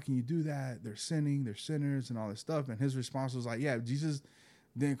 How can you do that? They're sinning, they're sinners, and all this stuff. And his response was like, yeah, Jesus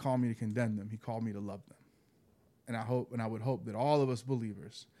didn't call me to condemn them. He called me to love them. And I would hope that all of us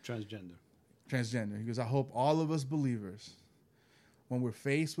believers, transgender. He goes, I hope all of us believers, when we're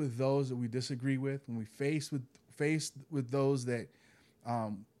faced with those that we disagree with, when we faced with those that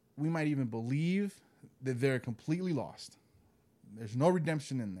we might even believe that they're completely lost, there's no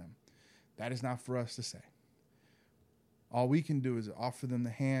redemption in them, that is not for us to say. All we can do is offer them the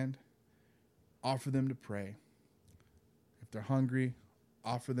hand, offer them to pray. If they're hungry,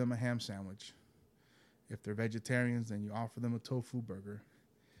 offer them a ham sandwich. If they're vegetarians, then you offer them a tofu burger,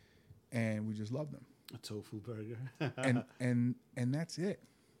 and we just love them. A tofu burger, and that's it.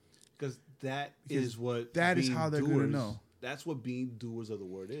 Because that is how they're going to know. That's what being doers of the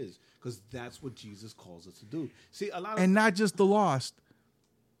word is. Because that's what Jesus calls us to do. See, and not just the lost,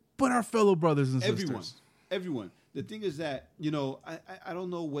 but our fellow brothers and sisters. Everyone. The thing is that I don't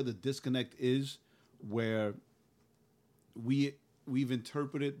know where the disconnect is, where we've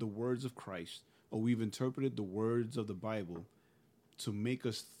interpreted the words of Christ, or we've interpreted the words of the Bible to make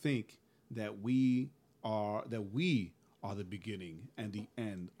us think that we are the beginning and the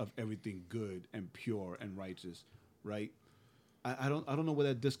end of everything good and pure and righteous, right? I don't know where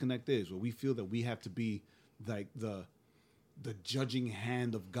that disconnect is, where we feel that we have to be like the judging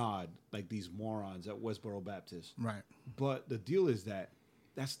hand of God, like these morons at Westboro Baptist. Right. But the deal is that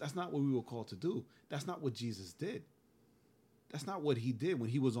that's not what we were called to do. That's not what Jesus did. That's not what he did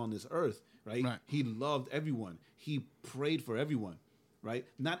when he was on this earth, right? He loved everyone. He prayed for everyone, right?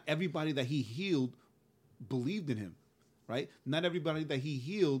 Not everybody that he healed believed in him, right? Not everybody that he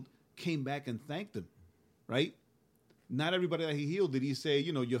healed came back and thanked him, right? Not everybody that he healed did he say,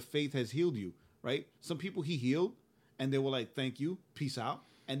 your faith has healed you, right? Some people he healed and they were like, thank you, peace out.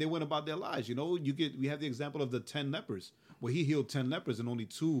 And they went about their lives. We have the example of the 10 lepers, where he healed 10 lepers and only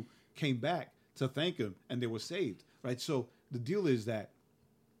 2 came back to thank him, and they were saved, right? So the deal is that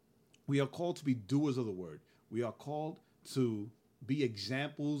we are called to be doers of the word. We are called to be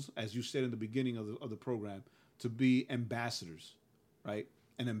examples, as you said in the beginning of the program, to be ambassadors, right?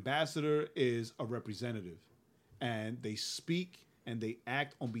 An ambassador is a representative, and they speak and they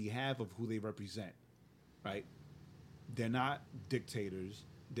act on behalf of who they represent, right? They're not dictators.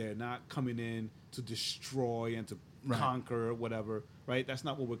 They're not coming in to destroy and to conquer, whatever, right? That's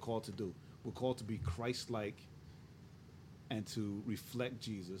not what we're called to do. We're called to be Christ-like and to reflect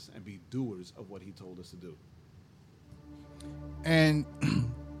Jesus and be doers of what he told us to do. And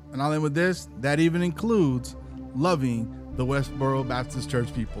I'll end with this. That even includes loving the Westboro Baptist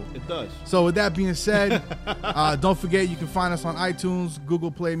Church people. It does. So with that being said, don't forget you can find us on iTunes,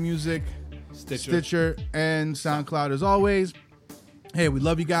 Google Play Music, Stitcher, and SoundCloud as always. Hey, we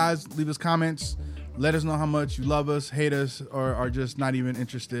love you guys. Leave us comments. Let us know how much you love us, hate us, or are just not even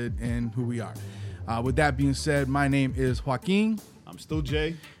interested in who we are. With that being said, my name is Joaquin. I'm still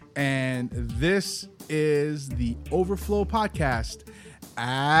Jay. And this is the Overflow Podcast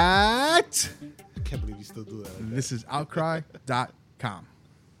at... I can't believe you still do that. This is Outcry.com.